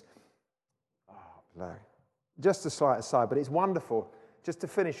this. Just a slight aside, but it's wonderful just to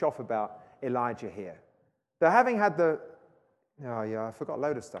finish off about Elijah here. So having had I forgot a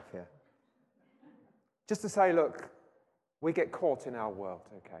load of stuff here. Just to say, look, we get caught in our world,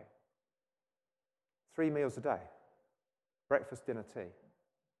 okay? 3 meals a day. Breakfast, dinner, tea.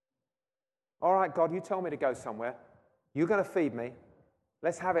 All right, God, you tell me to go somewhere. You're going to feed me.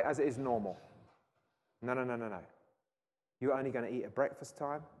 Let's have it as it is normal. No. You're only going to eat at breakfast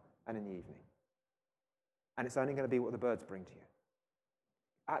time and in the evening. And it's only going to be what the birds bring to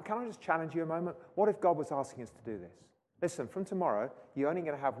you. Can I just challenge you a moment? What if God was asking us to do this? Listen, from tomorrow, you're only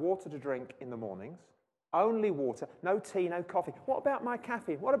going to have water to drink in the mornings. Only water. No tea, no coffee. What about my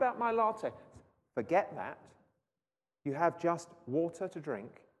caffeine? What about my latte? Forget that. You have just water to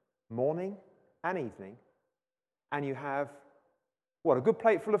drink, morning and evening, and you have, what, a good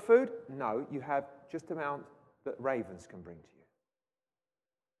plate full of food? No, you have just the amount that ravens can bring to you.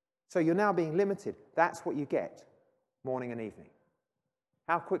 So you're now being limited. That's what you get, morning and evening.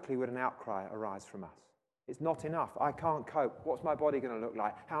 How quickly would an outcry arise from us? It's not enough. I can't cope. What's my body going to look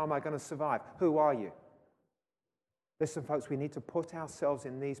like? How am I going to survive? Who are you? Listen, folks, we need to put ourselves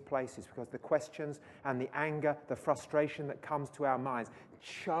in these places because the questions and the anger, the frustration that comes to our minds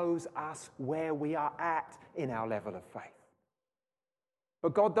shows us where we are at in our level of faith.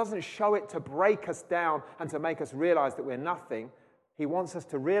 But God doesn't show it to break us down and to make us realize that we're nothing. He wants us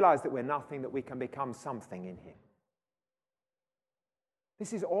to realize that we're nothing, that we can become something in Him.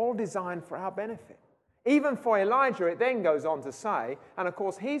 This is all designed for our benefit. Even for Elijah, it then goes on to say, and of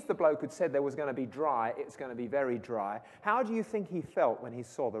course he's the bloke who said there was going to be dry, it's going to be very dry. How do you think he felt when he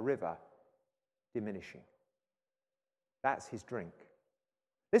saw the river diminishing? That's his drink.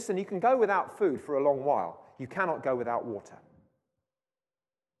 Listen, you can go without food for a long while. You cannot go without water.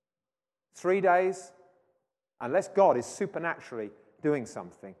 3 days, unless God is supernaturally doing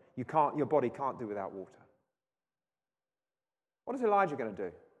something, your body can't do without water. What is Elijah going to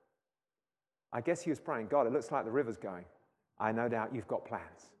do? I guess he was praying, God, it looks like the river's going. I no doubt you've got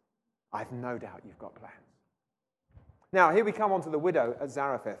plans. I've no doubt you've got plans. Now, here we come on to the widow at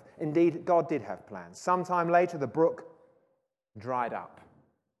Zarephath. Indeed, God did have plans. Sometime later, the brook dried up.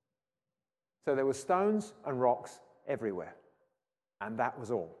 So there were stones and rocks everywhere. And that was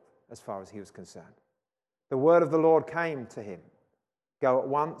all, as far as he was concerned. The word of the Lord came to him. Go at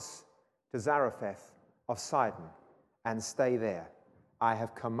once to Zarephath of Sidon and stay there. I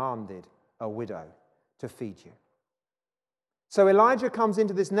have commanded a widow to feed you. So Elijah comes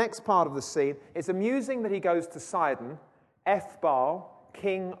into this next part of the scene. It's amusing that he goes to Sidon, Ethbaal,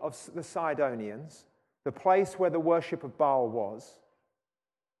 king of the Sidonians, the place where the worship of Baal was.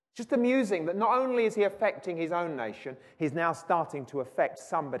 Just amusing that not only is he affecting his own nation, he's now starting to affect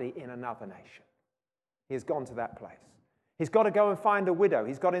somebody in another nation. He has gone to that place. He's got to go and find a widow.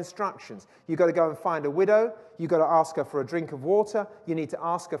 He's got instructions. You've got to go and find a widow. You've got to ask her for a drink of water. You need to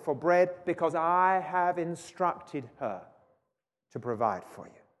ask her for bread because I have instructed her to provide for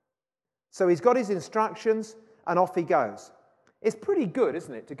you. So he's got his instructions and off he goes. It's pretty good,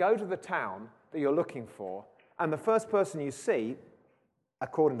 isn't it, to go to the town that you're looking for and the first person you see,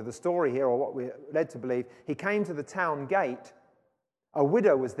 according to the story here or what we're led to believe, he came to the town gate. A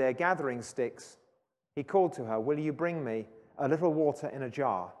widow was there gathering sticks. He called to her, will you bring me a little water in a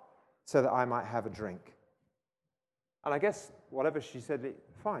jar so that I might have a drink? And I guess whatever she said,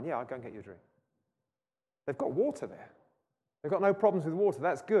 fine, yeah, I'll go and get you a drink. They've got water there. They've got no problems with water.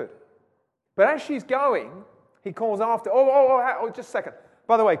 That's good. But as she's going, he calls after, just a second.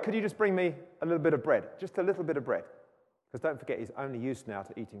 By the way, could you just bring me a little bit of bread? Just a little bit of bread. Because don't forget, he's only used now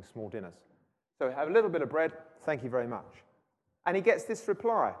to eating small dinners. So have a little bit of bread. Thank you very much. And he gets this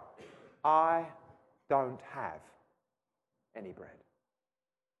reply. I don't have any bread.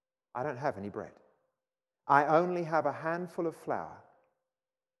 I don't have any bread. I only have a handful of flour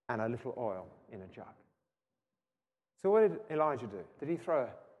and a little oil in a jug. So what did Elijah do? Did he throw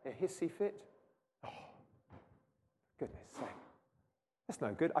a hissy fit? Oh, goodness sake. That's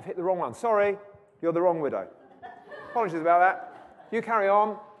no good. I've hit the wrong one. Sorry, you're the wrong widow. Apologies about that. You carry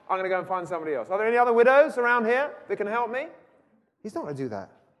on. I'm going to go and find somebody else. Are there any other widows around here that can help me? He's not going to do that.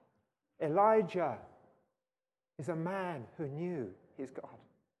 Elijah is a man who knew his God.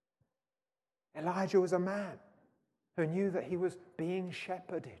 Elijah was a man who knew that he was being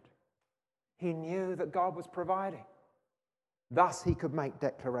shepherded. He knew that God was providing. Thus, he could make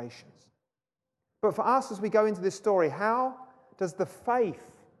declarations. But for us, as we go into this story, how does the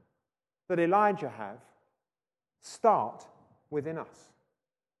faith that Elijah have start within us?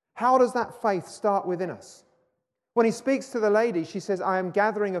 How does that faith start within us? When he speaks to the lady, she says, I am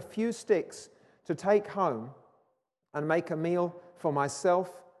gathering a few sticks to take home and make a meal for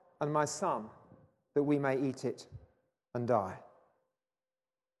myself and my son, that we may eat it and die.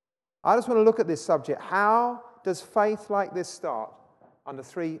 I just want to look at this subject. How does faith like this start? Under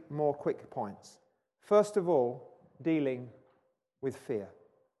 3 more quick points. First of all, dealing with fear.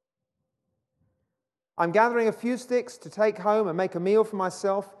 I'm gathering a few sticks to take home and make a meal for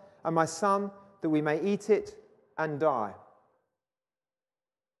myself and my son, that we may eat it and die.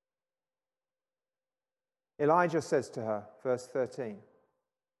 Elijah says to her, verse 13,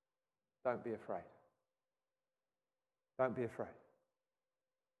 don't be afraid. Don't be afraid.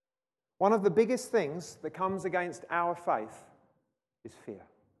 One of the biggest things that comes against our faith is fear.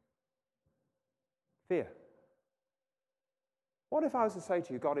 Fear. What if I was to say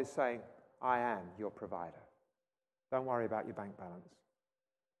to you, God is saying, I am your provider. Don't worry about your bank balance.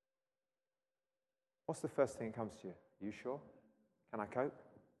 What's the first thing that comes to you? Are you sure? Can I cope?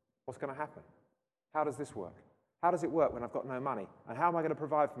 What's going to happen? How does this work? How does it work when I've got no money? And how am I going to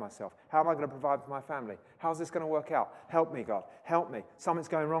provide for myself? How am I going to provide for my family? How's this going to work out? Help me, God. Help me. Something's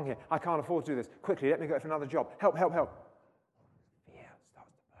going wrong here. I can't afford to do this. Quickly, let me go for another job. Help, help, help. Fear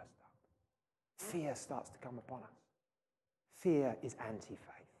starts to burst up. Fear starts to come upon us. Fear is anti-faith.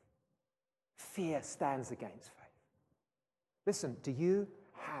 Fear stands against faith. Listen, do you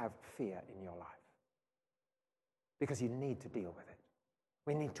have fear in your life? Because you need to deal with it.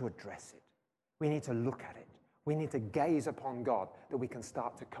 We need to address it. We need to look at it. We need to gaze upon God, that we can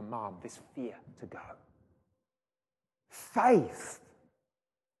start to command this fear to go. Faith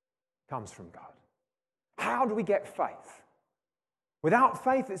comes from God. How do we get faith? Without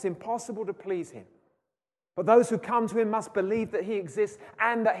faith, it's impossible to please him. But those who come to him must believe that he exists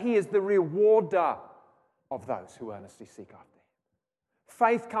and that he is the rewarder of those who earnestly seek after him.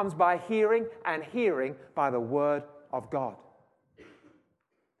 Faith comes by hearing, and hearing by the word of God.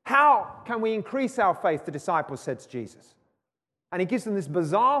 How can we increase our faith, the disciples said to Jesus. And he gives them this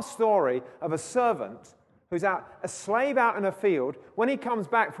bizarre story of a servant who's out, a slave out in a field. When he comes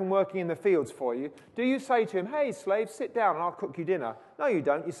back from working in the fields for you, do you say to him, hey, slave, sit down and I'll cook you dinner? No, you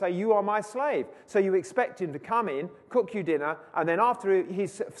don't. You say, you are my slave. So you expect him to come in, cook you dinner, and then after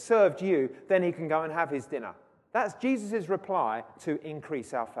he's served you, then he can go and have his dinner. That's Jesus' reply to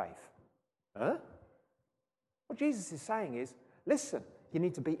increase our faith. Huh? What Jesus is saying is, listen, you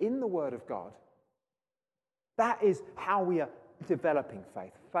need to be in the Word of God. That is how we are developing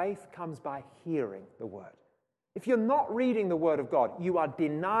faith. Faith comes by hearing the Word. If you're not reading the Word of God, you are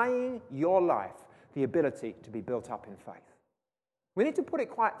denying your life the ability to be built up in faith. We need to put it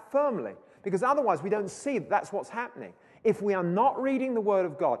quite firmly, because otherwise we don't see that's what's happening. If we are not reading the Word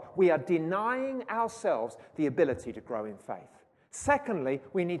of God, we are denying ourselves the ability to grow in faith. Secondly,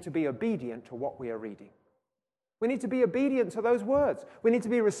 we need to be obedient to what we are reading. We need to be obedient to those words. We need to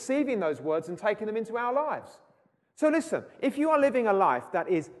be receiving those words and taking them into our lives. So listen, if you are living a life that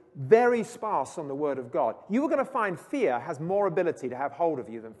is very sparse on the Word of God, you are going to find fear has more ability to have hold of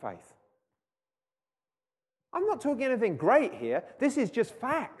you than faith. I'm not talking anything great here. This is just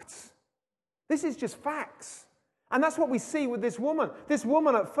facts. This is just facts. And that's what we see with this woman. This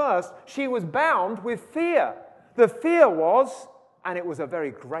woman at first, she was bound with fear. The fear was, and it was a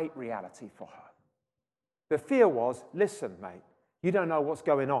very great reality for her. The fear was, listen, mate, you don't know what's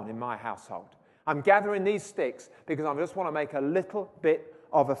going on in my household. I'm gathering these sticks because I just want to make a little bit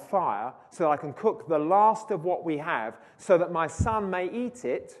of a fire so that I can cook the last of what we have so that my son may eat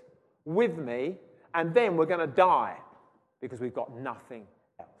it with me, and then we're going to die because we've got nothing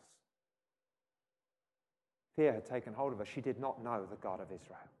else. Fear had taken hold of her. She did not know the God of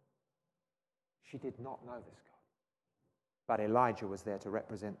Israel. She did not know this God. But Elijah was there to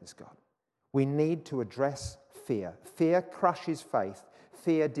represent this God. We need to address fear. Fear crushes faith.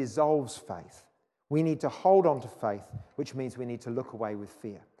 Fear dissolves faith. We need to hold on to faith, which means we need to look away with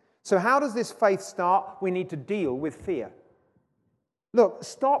fear. So how does this faith start? We need to deal with fear. Look,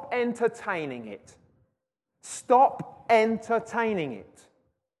 stop entertaining it. Stop entertaining it.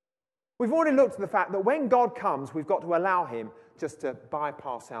 We've already looked at the fact that when God comes, we've got to allow him just to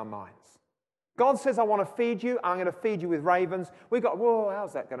bypass our minds. God says, I want to feed you. I'm going to feed you with ravens. We got, whoa,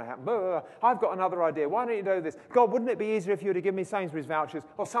 how's that going to happen? I've got another idea. Why don't you do this? God, wouldn't it be easier if you were to give me Sainsbury's vouchers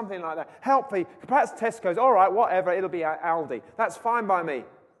or something like that? Help me. Perhaps Tesco's. All right, whatever. It'll be Aldi. That's fine by me.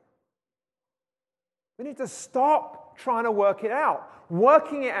 We need to stop trying to work it out.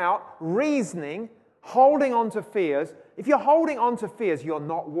 Working it out, reasoning, holding on to fears. If you're holding on to fears, you're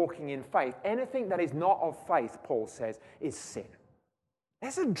not walking in faith. Anything that is not of faith, Paul says, is sin.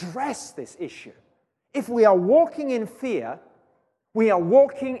 Let's address this issue. If we are walking in fear, we are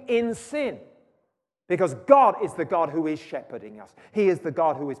walking in sin. Because God is the God who is shepherding us. He is the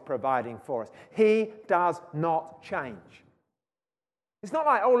God who is providing for us. He does not change. It's not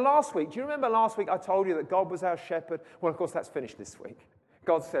like, last week, do you remember last week I told you that God was our shepherd? Well, of course, that's finished this week.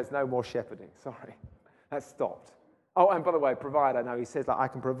 God says no more shepherding. Sorry, that's stopped. Oh, and by the way, provider, no, he says that I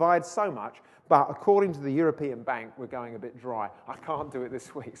can provide so much, but according to the European Bank, we're going a bit dry. I can't do it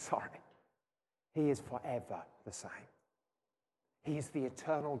this week, sorry. He is forever the same. He is the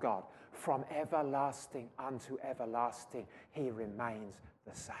eternal God. From everlasting unto everlasting, he remains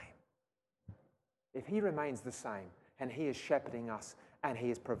the same. If he remains the same, and he is shepherding us, and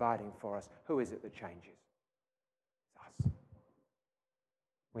he is providing for us, who is it that changes? It's us.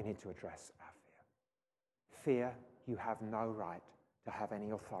 We need to address our fear. Fear, you have no right to have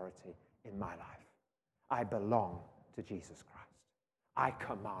any authority in my life. I belong to Jesus Christ. I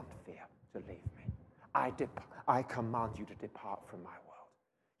command fear to leave me. I command you to depart from my world.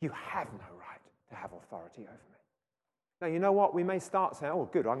 You have no right to have authority over me. Now, you know what? We may start saying, oh,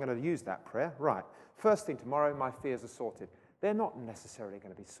 good, I'm going to use that prayer. Right. First thing tomorrow, my fears are sorted. They're not necessarily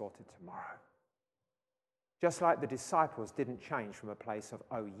going to be sorted tomorrow. Just like the disciples didn't change from a place of,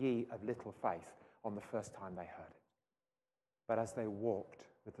 oh, ye of little faith, on the first time they heard it. But as they walked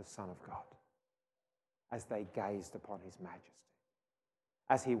with the Son of God, as they gazed upon his majesty,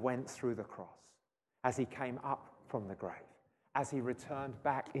 as he went through the cross, as he came up from the grave, as he returned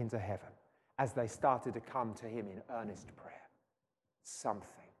back into heaven, as they started to come to him in earnest prayer, something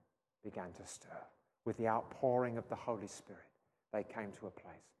began to stir. With the outpouring of the Holy Spirit, they came to a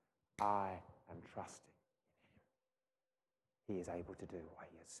place, I am trusting in him. He is able to do what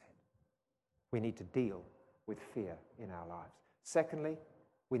he has said. We need to deal with fear in our lives. Secondly,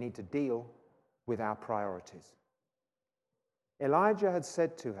 we need to deal with our priorities. Elijah had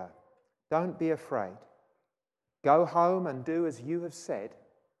said to her, don't be afraid. Go home and do as you have said,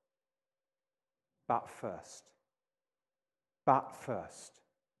 but first,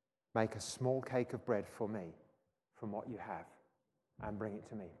 make a small cake of bread for me from what you have and bring it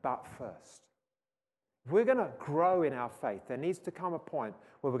to me. But first, if we're going to grow in our faith, there needs to come a point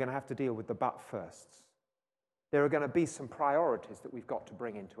where we're going to have to deal with the but firsts. There are going to be some priorities that we've got to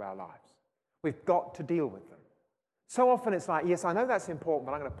bring into our lives. We've got to deal with them. So often it's like, yes, I know that's important,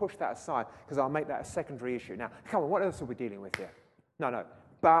 but I'm going to push that aside because I'll make that a secondary issue. Now, come on, what else are we dealing with here? No.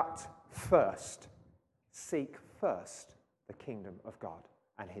 But first, seek first the kingdom of God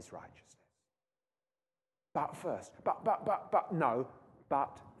and his righteousness. But first, but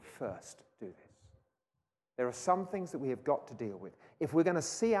first do this. There are some things that we have got to deal with. If we're going to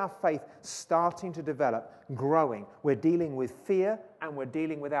see our faith starting to develop, growing, we're dealing with fear and we're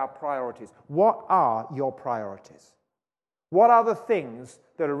dealing with our priorities. What are your priorities? What are the things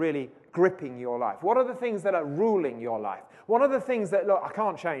that are really gripping your life? What are the things that are ruling your life? What are the things that, look, I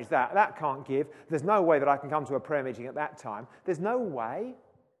can't change that. That can't give. There's no way that I can come to a prayer meeting at that time. There's no way.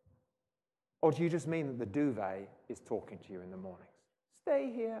 Or do you just mean that the duvet is talking to you in the mornings?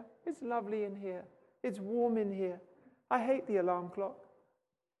 Stay here. It's lovely in here. It's warm in here. I hate the alarm clock.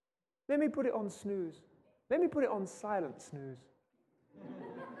 Let me put it on snooze. Let me put it on silent snooze.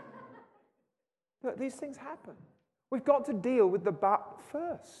 Look, these things happen. We've got to deal with the but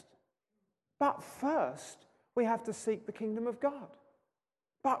first. But first, we have to seek the kingdom of God.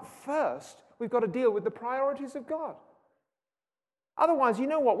 But first, we've got to deal with the priorities of God. Otherwise, you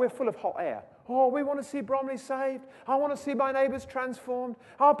know what? We're full of hot air. Oh, we want to see Bromley saved. I want to see my neighbours transformed.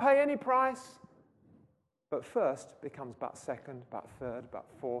 I'll pay any price. But first becomes but second, but third, but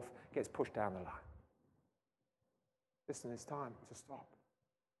fourth, gets pushed down the line. Listen, it's time to stop.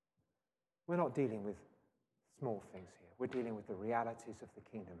 We're not dealing with small things here. We're dealing with the realities of the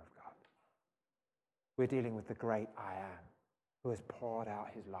kingdom of God. We're dealing with the great I am, who has poured out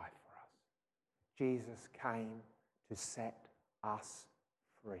his life for us. Jesus came to set us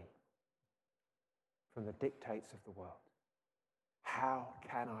free from the dictates of the world. How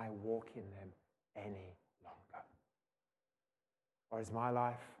can I walk in them any longer? Or is my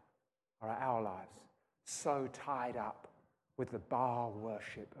life, or are our lives, so tied up with the Baal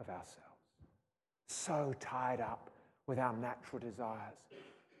worship of ourselves? So tied up with our natural desires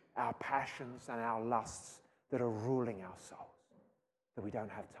our passions and our lusts that are ruling our souls, that we don't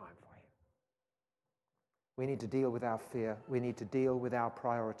have time for him. We need to deal with our fear. We need to deal with our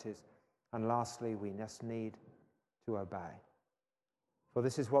priorities. And lastly, we just need to obey. For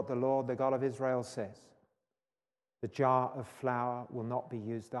this is what the Lord, the God of Israel, says. The jar of flour will not be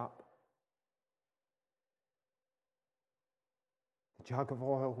used up. The jug of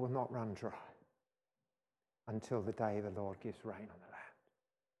oil will not run dry until the day the Lord gives rain on the land.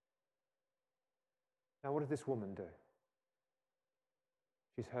 Now, what did this woman do?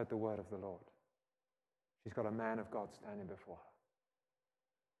 She's heard the word of the Lord. She's got a man of God standing before her.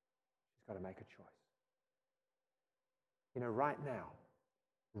 She's got to make a choice. You know, right now,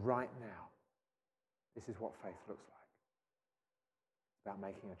 this is what faith looks like. It's about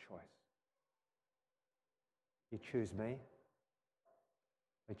making a choice. You choose me,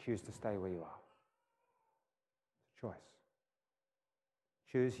 or choose to stay where you are. It's a choice.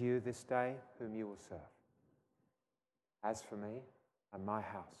 Choose you this day whom you will serve. As for me and my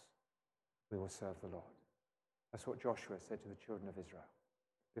house, we will serve the Lord. That's what Joshua said to the children of Israel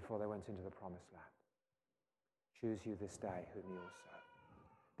before they went into the promised land. Choose you this day whom you will serve.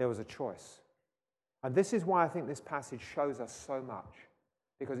 There was a choice. And this is why I think this passage shows us so much,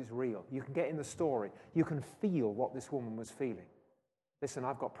 because it's real. You can get in the story. You can feel what this woman was feeling. Listen,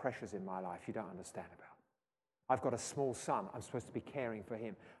 I've got pressures in my life you don't understand about. I've got a small son. I'm supposed to be caring for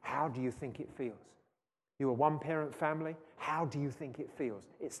him. How do you think it feels? You're a one-parent family. How do you think it feels?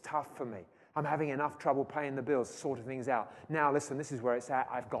 It's tough for me. I'm having enough trouble paying the bills, sorting things out. Now, listen, this is where it's at.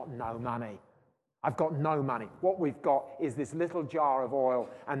 I've got no money. I've got no money. What we've got is this little jar of oil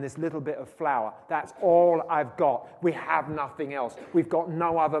and this little bit of flour. That's all I've got. We have nothing else. We've got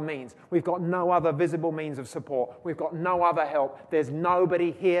no other means. We've got no other visible means of support. We've got no other help. There's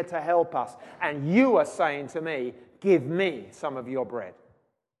nobody here to help us. And you are saying to me, give me some of your bread.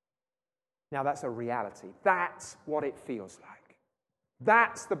 Now, that's a reality. That's what it feels like.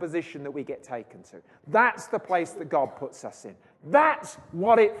 That's the position that we get taken to. That's the place that God puts us in. That's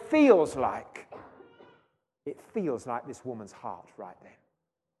what it feels like. It feels like this woman's heart right then.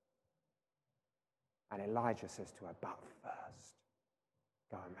 And Elijah says to her, but first,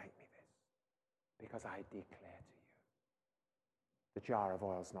 go and make me this, because I declare to you, the jar of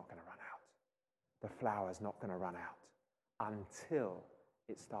oil is not going to run out. The flour is not going to run out until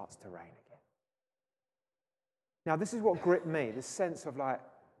it starts to rain again. Now, this is what gripped me, this sense of like,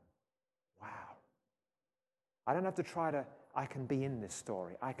 wow. I don't have to try to, I can be in this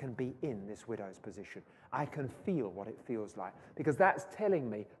story. I can be in this widow's position. I can feel what it feels like, because that's telling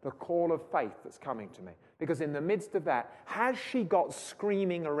me the call of faith that's coming to me. Because in the midst of that, has she got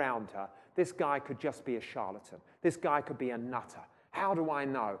screaming around her, this guy could just be a charlatan. This guy could be a nutter. How do I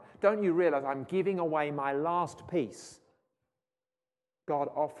know? Don't you realize I'm giving away my last piece? God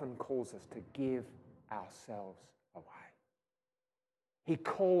often calls us to give ourselves away. He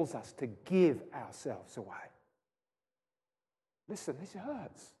calls us to give ourselves away. Listen, this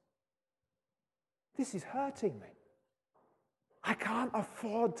hurts. This is hurting me. I can't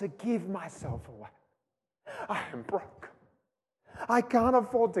afford to give myself away. I am broke. I can't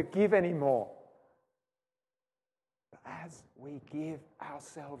afford to give anymore. But as we give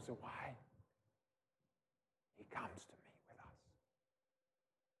ourselves away, He comes to meet with us.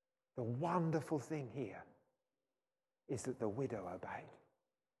 The wonderful thing here is that the widow obeyed.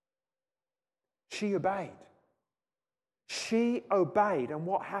 She obeyed. She obeyed, and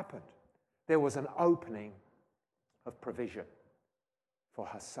what happened? There was an opening of provision for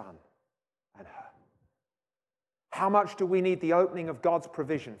her son and her. How much do we need the opening of God's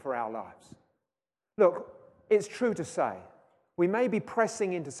provision for our lives? Look, it's true to say, we may be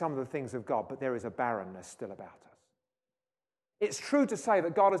pressing into some of the things of God, but there is a barrenness still about us. It's true to say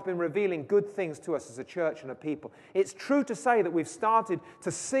that God has been revealing good things to us as a church and a people. It's true to say that we've started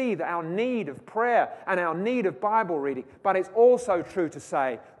to see that our need of prayer and our need of Bible reading, but it's also true to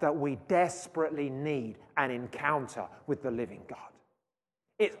say that we desperately need an encounter with the living God.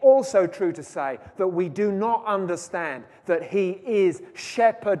 It's also true to say that we do not understand that He is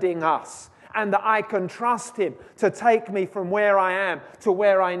shepherding us and that I can trust Him to take me from where I am to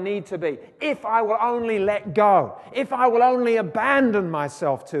where I need to be. If I will only let go, if I will only abandon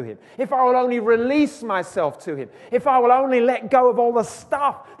myself to Him, if I will only release myself to Him, if I will only let go of all the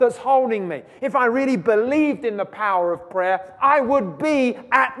stuff that's holding me, if I really believed in the power of prayer, I would be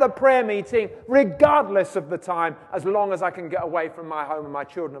at the prayer meeting regardless of the time, as long as I can get away from my home and my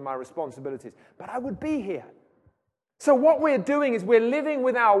children and my responsibilities. But I would be here. So what we're doing is we're living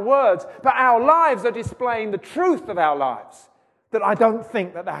with our words, but our lives are displaying the truth of our lives. That I don't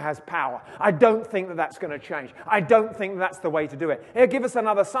think that has power. I don't think that that's going to change. I don't think that's the way to do it. He'll give us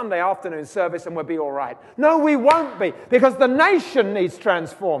another Sunday afternoon service and we'll be all right. No, we won't be, because the nation needs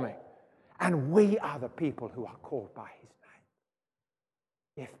transforming. And we are the people who are called by his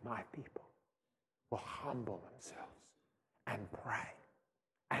name. If my people will humble themselves and pray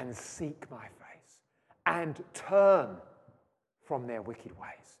and seek my face and turn from their wicked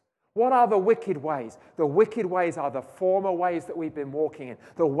ways. What are the wicked ways? The wicked ways are the former ways that we've been walking in,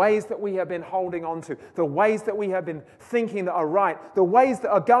 the ways that we have been holding on to, the ways that we have been thinking that are right, the ways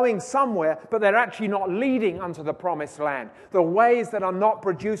that are going somewhere, but they're actually not leading unto the promised land, the ways that are not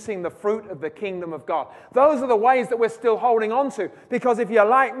producing the fruit of the kingdom of God. Those are the ways that we're still holding on to, because if you're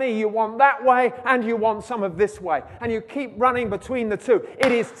like me, you want that way and you want some of this way, and you keep running between the two.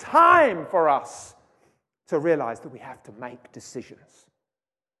 It is time for us to realize that we have to make decisions.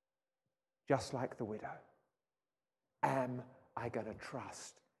 Just like the widow. Am I going to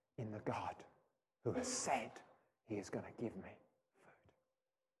trust in the God who has said he is going to give me food?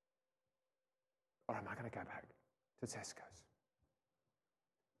 Or am I going to go back to Tesco's?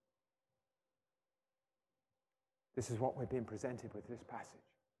 This is what we're being presented with this passage.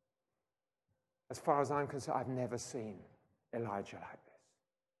 As far as I'm concerned, I've never seen Elijah like this.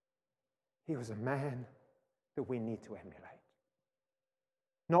 He was a man that we need to emulate.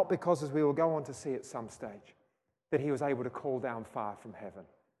 Not because, as we will go on to see at some stage, that he was able to call down fire from heaven.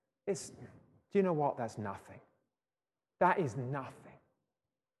 Do you know what? That's nothing. That is nothing.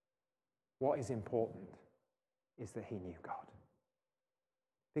 What is important is that he knew God.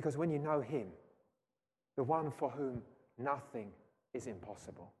 Because when you know him, the one for whom nothing is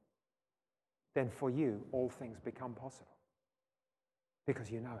impossible, then for you all things become possible.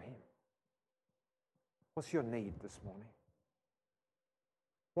 Because you know him. What's your need this morning?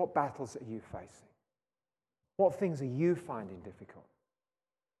 What battles are you facing? What things are you finding difficult?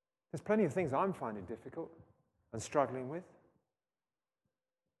 There's plenty of things I'm finding difficult and struggling with.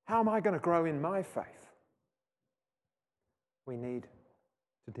 How am I going to grow in my faith? We need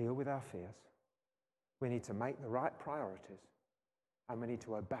to deal with our fears. We need to make the right priorities. And we need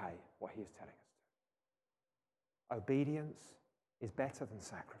to obey what he is telling us to. Obedience is better than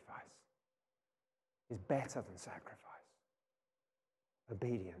sacrifice. Is better than sacrifice.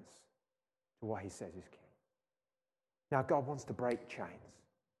 Obedience to what he says is king. Now, God wants to break chains.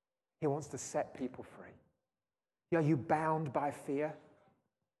 He wants to set people free. Are you bound by fear?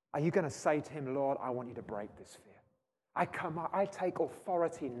 Are you going to say to him, Lord, I want you to break this fear? I take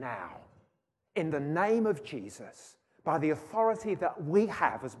authority now in the name of Jesus, by the authority that we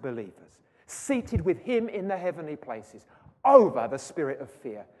have as believers, seated with him in the heavenly places, over the spirit of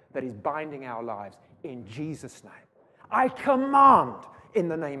fear that is binding our lives in Jesus' name. I command in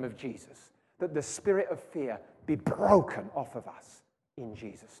the name of Jesus that the spirit of fear be broken off of us in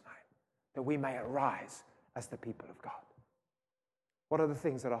Jesus' name, that we may arise as the people of God. What are the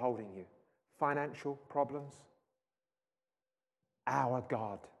things that are holding you? Financial problems? Our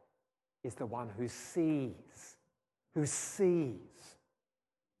God is the one who sees. Who sees.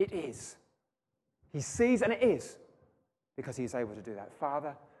 It is. He sees and it is, because he's able to do that.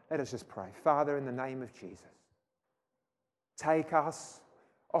 Father, let us just pray. Father, in the name of Jesus, take us,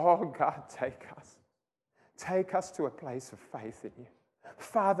 oh God, take us. Take us to a place of faith in you.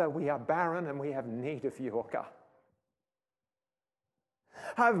 Father, we are barren and we have need of you, oh God.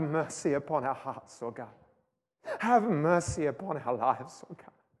 Have mercy upon our hearts, oh God. Have mercy upon our lives, oh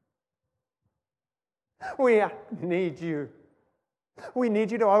God. We need you. We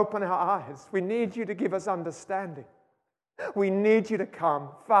need you to open our eyes. We need you to give us understanding. We need you to come.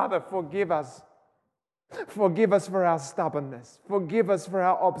 Father, forgive us. Forgive us for our stubbornness. Forgive us for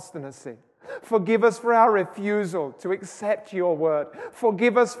our obstinacy. Forgive us for our refusal to accept your word.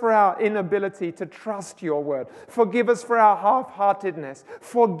 Forgive us for our inability to trust your word. Forgive us for our half-heartedness.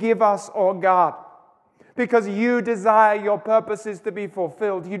 Forgive us, oh God, because you desire your purposes to be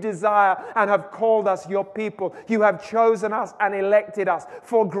fulfilled. You desire and have called us your people. You have chosen us and elected us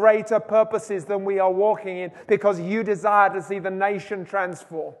for greater purposes than we are walking in, because you desire to see the nation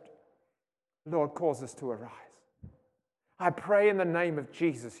transformed. Lord, cause us to arise. I pray in the name of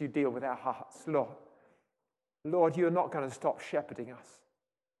Jesus you deal with our hearts, Lord. Lord, you're not going to stop shepherding us.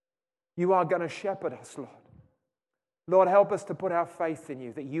 You are going to shepherd us, Lord. Lord, help us to put our faith in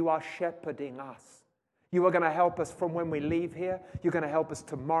you, that you are shepherding us. You are going to help us from when we leave here. You're going to help us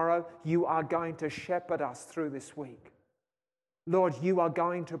tomorrow. You are going to shepherd us through this week. Lord, you are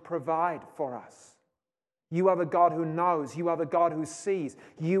going to provide for us. You are the God who knows. You are the God who sees.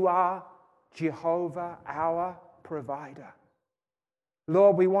 You are Jehovah, our provider.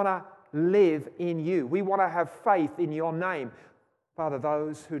 Lord, we want to live in you. We want to have faith in your name. Father,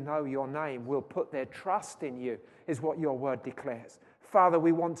 those who know your name will put their trust in you, is what your word declares. Father,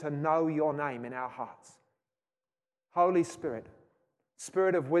 we want to know your name in our hearts. Holy Spirit,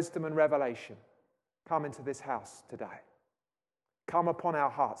 Spirit of wisdom and revelation, come into this house today. Come upon our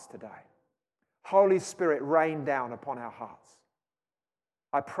hearts today. Holy Spirit, rain down upon our hearts.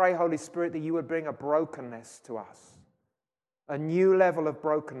 I pray, Holy Spirit, that you would bring a brokenness to us, a new level of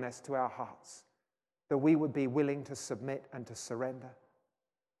brokenness to our hearts, that we would be willing to submit and to surrender.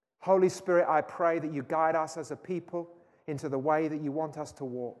 Holy Spirit, I pray that you guide us as a people into the way that you want us to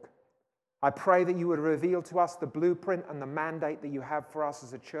walk. I pray that you would reveal to us the blueprint and the mandate that you have for us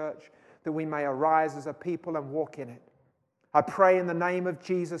as a church, that we may arise as a people and walk in it. I pray in the name of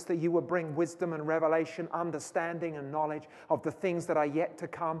Jesus that you would bring wisdom and revelation, understanding and knowledge of the things that are yet to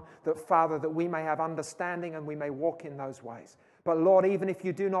come, that, Father, that we may have understanding and we may walk in those ways. But Lord, even if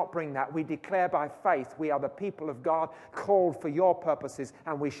you do not bring that, we declare by faith we are the people of God, called for your purposes,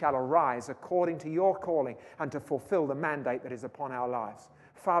 and we shall arise according to your calling and to fulfill the mandate that is upon our lives.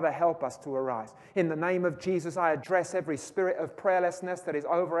 Father, help us to arise. In the name of Jesus, I address every spirit of prayerlessness that is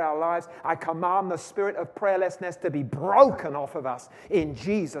over our lives. I command the spirit of prayerlessness to be broken off of us in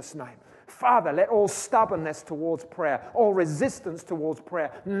Jesus' name. Father, let all stubbornness towards prayer, all resistance towards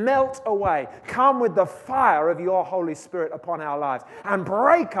prayer melt away. Come with the fire of your Holy Spirit upon our lives and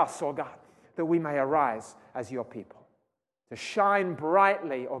break us, oh God, that we may arise as your people, to shine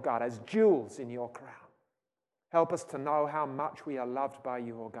brightly, oh God, as jewels in your crown. Help us to know how much we are loved by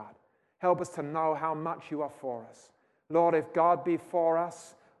you, oh God. Help us to know how much you are for us. Lord, if God be for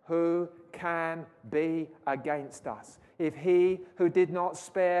us, who can be against us? If he who did not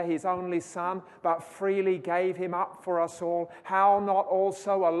spare his only son, but freely gave him up for us all, how not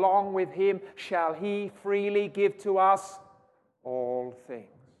also along with him shall he freely give to us all things?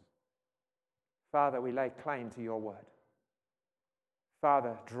 Father, we lay claim to your word.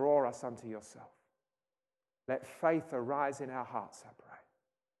 Father, draw us unto yourself. Let faith arise in our hearts, I pray.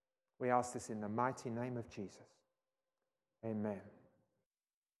 We ask this in the mighty name of Jesus. Amen.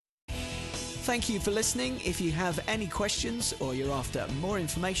 Thank you for listening. If you have any questions or you're after more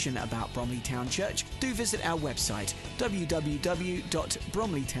information about Bromley Town Church, do visit our website,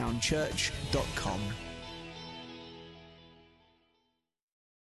 www.bromleytownchurch.com.